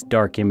with its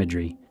dark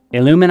imagery.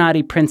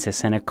 Illuminati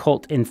princess and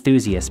occult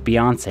enthusiast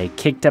Beyoncé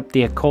kicked up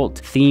the occult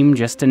theme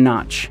just a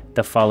notch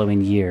the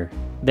following year.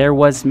 There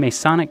was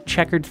Masonic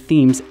checkered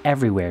themes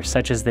everywhere,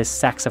 such as this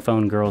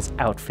saxophone girl's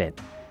outfit.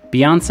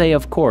 Beyoncé,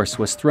 of course,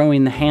 was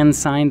throwing the hand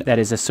sign that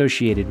is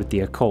associated with the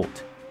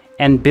occult.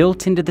 And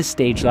built into the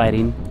stage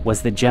lighting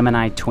was the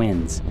Gemini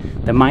twins,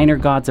 the minor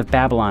gods of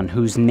Babylon,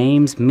 whose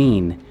names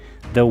mean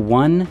the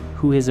one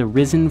who is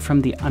arisen from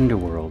the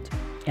underworld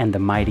and the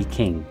mighty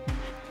king.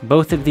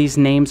 Both of these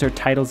names are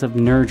titles of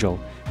Nergal,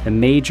 the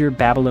major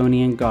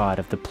Babylonian god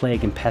of the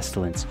plague and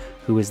pestilence,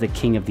 who is the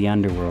king of the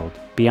underworld.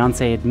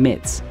 Beyoncé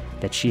admits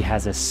that she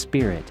has a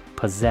spirit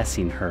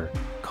possessing her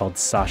called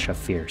Sasha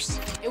Fierce.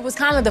 It was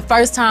kind of the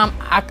first time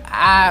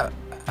I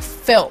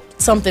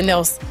felt something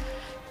else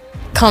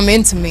come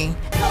into me.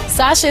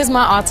 Sasha is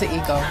my alter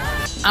ego.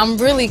 I'm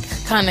really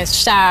kind of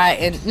shy,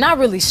 and not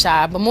really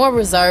shy, but more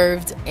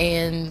reserved,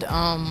 and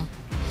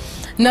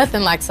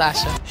nothing like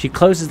Sasha. She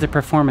closes the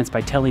performance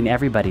by telling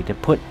everybody to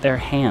put their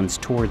hands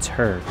towards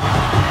her.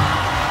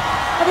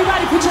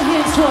 Everybody put your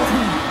hands towards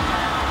me.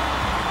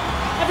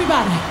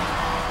 Everybody,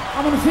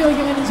 I want to feel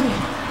your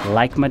energy.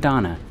 Like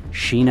Madonna,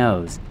 she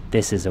knows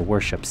this is a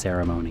worship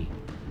ceremony.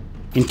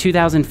 In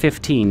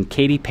 2015,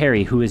 Katy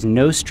Perry, who is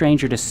no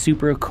stranger to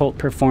super occult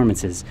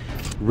performances,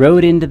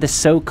 rode into the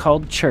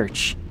so-called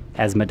church,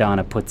 as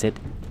Madonna puts it,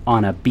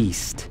 on a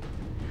beast.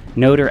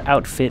 Note her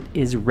outfit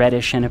is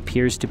reddish and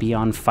appears to be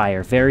on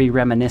fire, very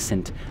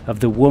reminiscent of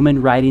the woman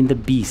riding the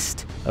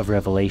beast of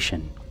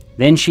Revelation.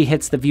 Then she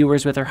hits the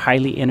viewers with her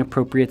highly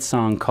inappropriate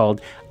song called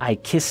I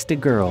Kissed a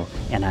Girl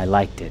and I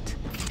Liked It.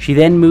 She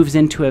then moves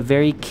into a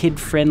very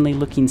kid-friendly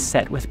looking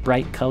set with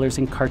bright colors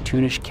and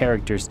cartoonish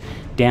characters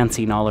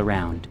dancing all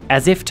around.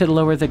 As if to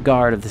lower the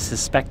guard of the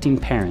suspecting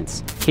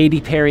parents, Katy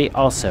Perry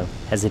also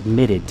has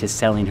admitted to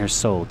selling her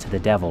soul to the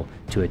devil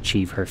to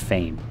achieve her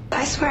fame.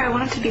 I swear I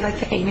wanted to be like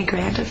the Amy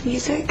Grant of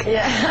music,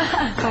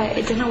 but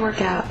it didn't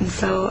work out, and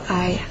so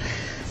I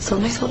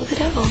sold my soul to the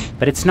devil.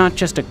 But it's not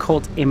just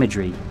occult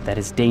imagery that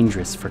is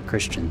dangerous for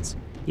Christians.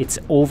 Its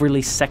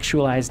overly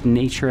sexualized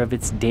nature of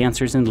its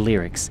dancers and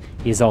lyrics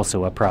is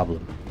also a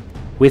problem.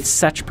 With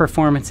such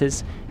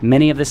performances,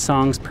 many of the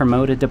songs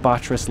promote a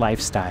debaucherous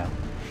lifestyle,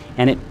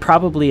 and it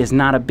probably is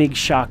not a big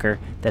shocker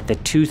that the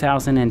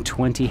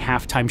 2020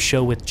 halftime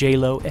show with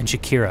J-Lo and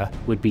Shakira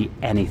would be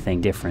anything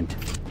different.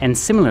 And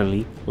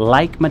similarly,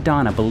 like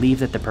Madonna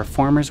believed that the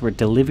performers were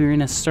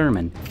delivering a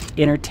sermon,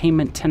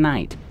 Entertainment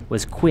Tonight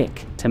was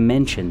quick to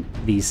mention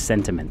these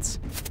sentiments.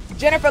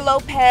 Jennifer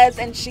Lopez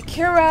and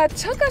Shakira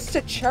took us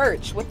to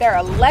church with their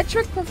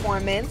electric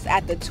performance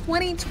at the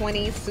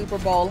 2020 Super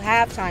Bowl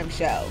halftime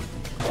show.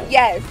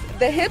 Yes,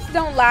 the Hips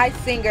Don't Lie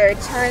singer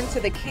turned to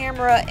the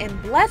camera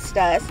and blessed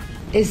us.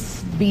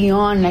 It's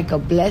beyond like a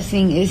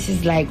blessing. It's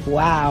just like,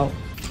 wow.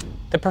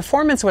 The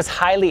performance was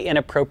highly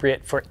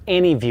inappropriate for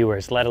any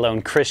viewers, let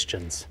alone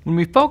Christians. When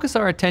we focus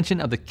our attention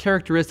on the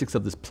characteristics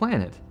of this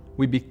planet,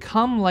 we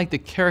become like the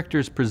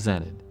characters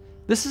presented.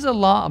 This is a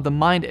law of the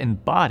mind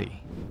and body.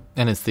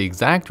 And it's the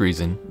exact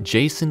reason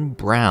Jason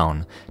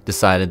Brown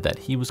decided that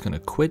he was going to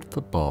quit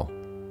football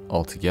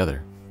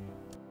altogether.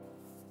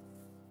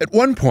 At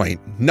one point,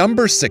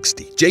 number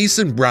 60,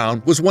 Jason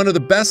Brown was one of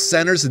the best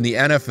centers in the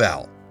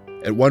NFL.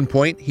 At one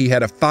point, he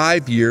had a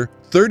 5-year,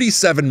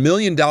 $37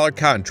 million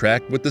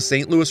contract with the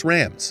St. Louis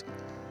Rams.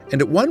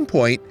 And at one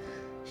point,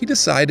 he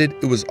decided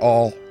it was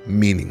all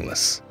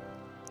meaningless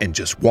and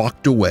just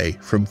walked away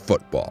from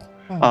football.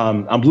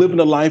 I'm living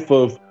a life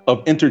of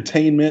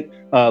entertainment,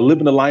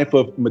 living a life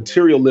of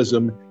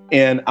materialism,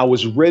 and I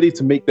was ready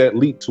to make that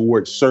leap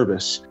towards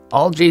service.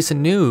 All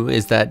Jason knew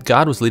is that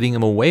God was leading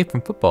him away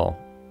from football,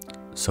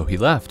 so he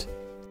left.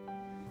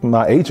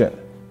 My agent,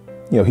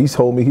 he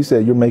told me, he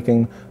said, you're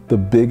making the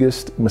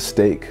biggest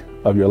mistake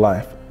of your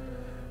life.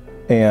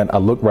 And I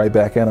looked right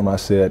back at him, I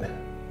said,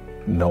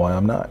 no, I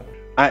am not.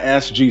 I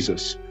asked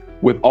Jesus,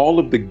 with all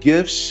of the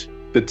gifts,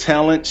 the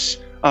talents,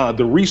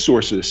 the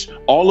resources,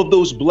 all of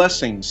those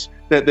blessings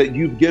that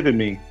you've given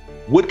me,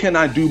 what can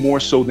I do more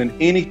so than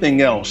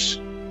anything else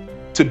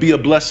to be a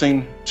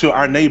blessing to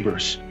our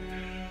neighbors?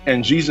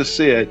 And Jesus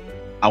said,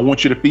 I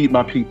want you to feed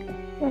my people.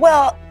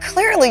 Well,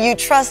 clearly you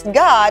trust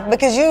God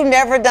because you've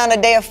never done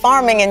a day of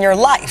farming in your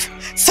life.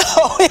 So,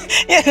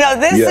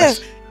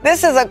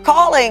 this is a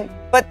calling,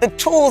 but the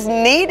tools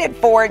needed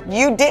for it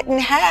you didn't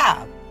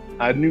have.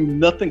 I knew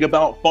nothing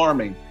about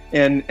farming.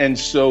 And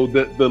so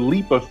the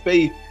leap of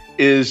faith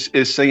is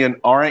saying,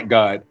 all right,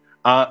 God,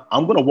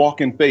 I'm going to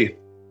walk in faith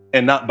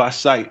and not by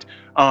sight.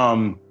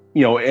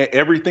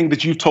 Everything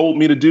that you've told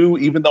me to do,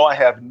 even though I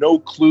have no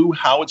clue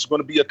how it's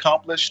going to be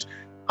accomplished,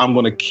 I'm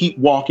going to keep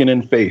walking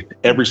in faith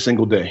every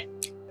single day.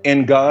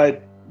 In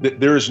God,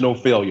 there is no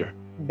failure.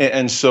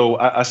 And so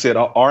I said,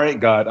 all right,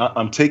 God,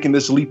 I'm taking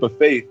this leap of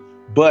faith,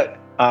 but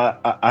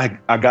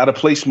I got to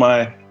place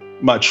my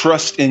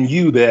trust in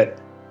you that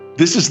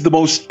this is the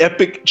most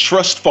epic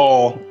trust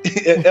fall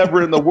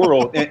ever in the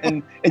world.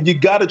 And you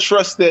got to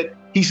trust that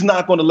he's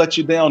not going to let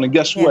you down. And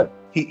guess what?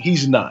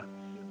 He's not.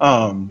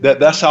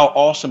 That's how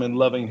awesome and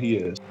loving he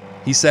is.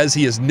 He says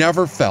he has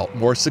never felt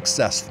more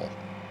successful.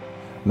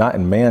 Not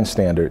in man's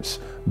standards,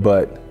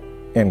 but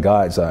in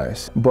God's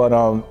eyes. But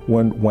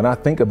when I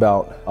think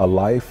about a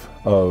life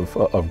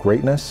of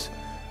greatness,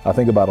 I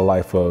think about a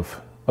life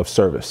of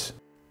service.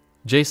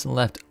 Jason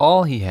left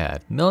all he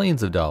had,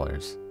 millions of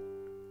dollars,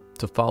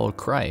 to follow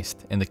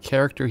Christ and the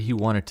character he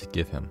wanted to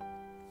give him.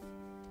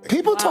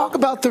 People talk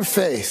about their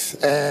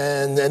faith,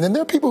 and then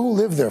there are people who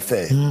live their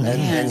faith.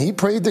 And he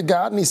prayed to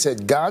God, and he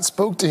said, God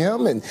spoke to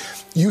him, and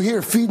you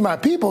hear, feed my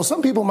people.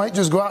 Some people might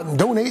just go out and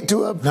donate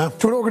to an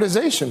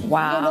organization.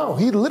 Wow. No,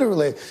 he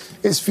literally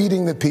is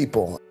feeding the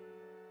people.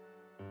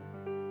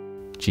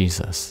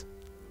 Jesus,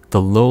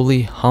 the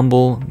lowly,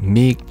 humble,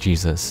 meek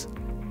Jesus,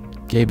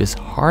 gave his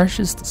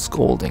harshest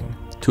scolding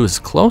to his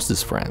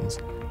closest friends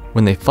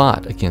when they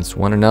fought against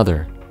one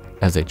another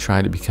as they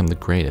tried to become the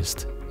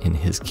greatest in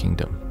his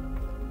kingdom.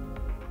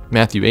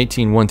 Matthew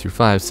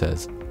 18:1-5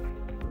 says,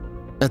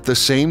 At the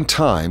same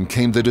time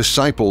came the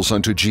disciples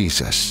unto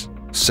Jesus,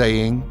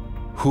 saying,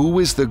 Who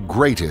is the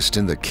greatest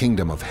in the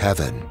kingdom of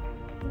heaven?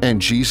 And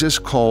Jesus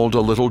called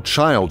a little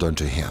child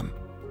unto him,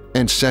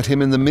 and set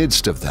him in the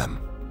midst of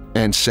them,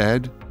 and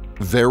said,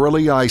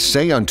 Verily I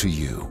say unto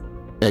you,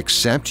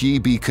 except ye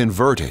be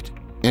converted,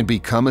 and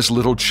become as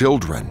little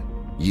children,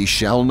 ye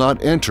shall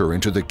not enter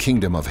into the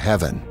kingdom of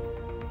heaven.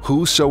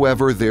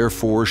 Whosoever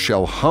therefore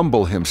shall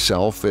humble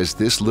himself as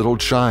this little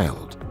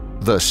child,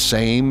 the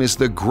same is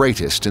the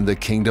greatest in the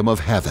kingdom of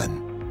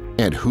heaven.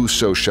 And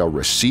whoso shall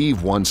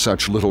receive one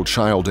such little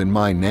child in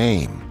my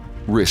name,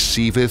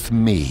 receiveth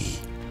me.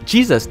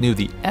 Jesus knew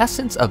the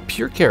essence of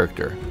pure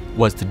character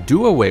was to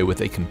do away with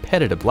a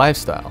competitive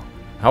lifestyle.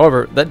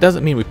 However, that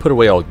doesn't mean we put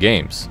away all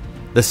games.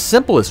 The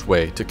simplest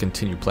way to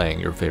continue playing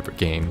your favorite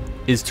game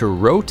is to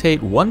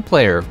rotate one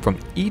player from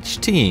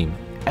each team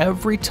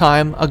every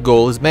time a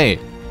goal is made.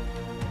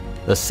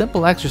 The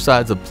simple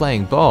exercise of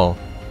playing ball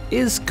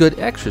is good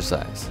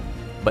exercise,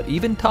 but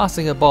even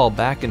tossing a ball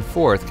back and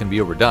forth can be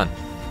overdone.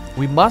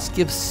 We must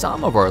give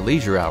some of our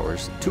leisure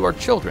hours to our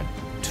children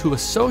to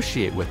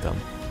associate with them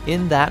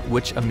in that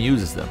which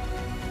amuses them.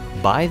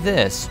 By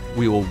this,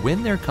 we will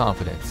win their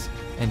confidence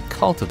and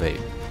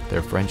cultivate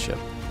their friendship.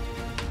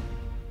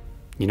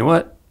 You know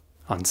what?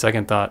 On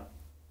second thought,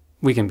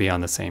 we can be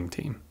on the same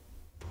team.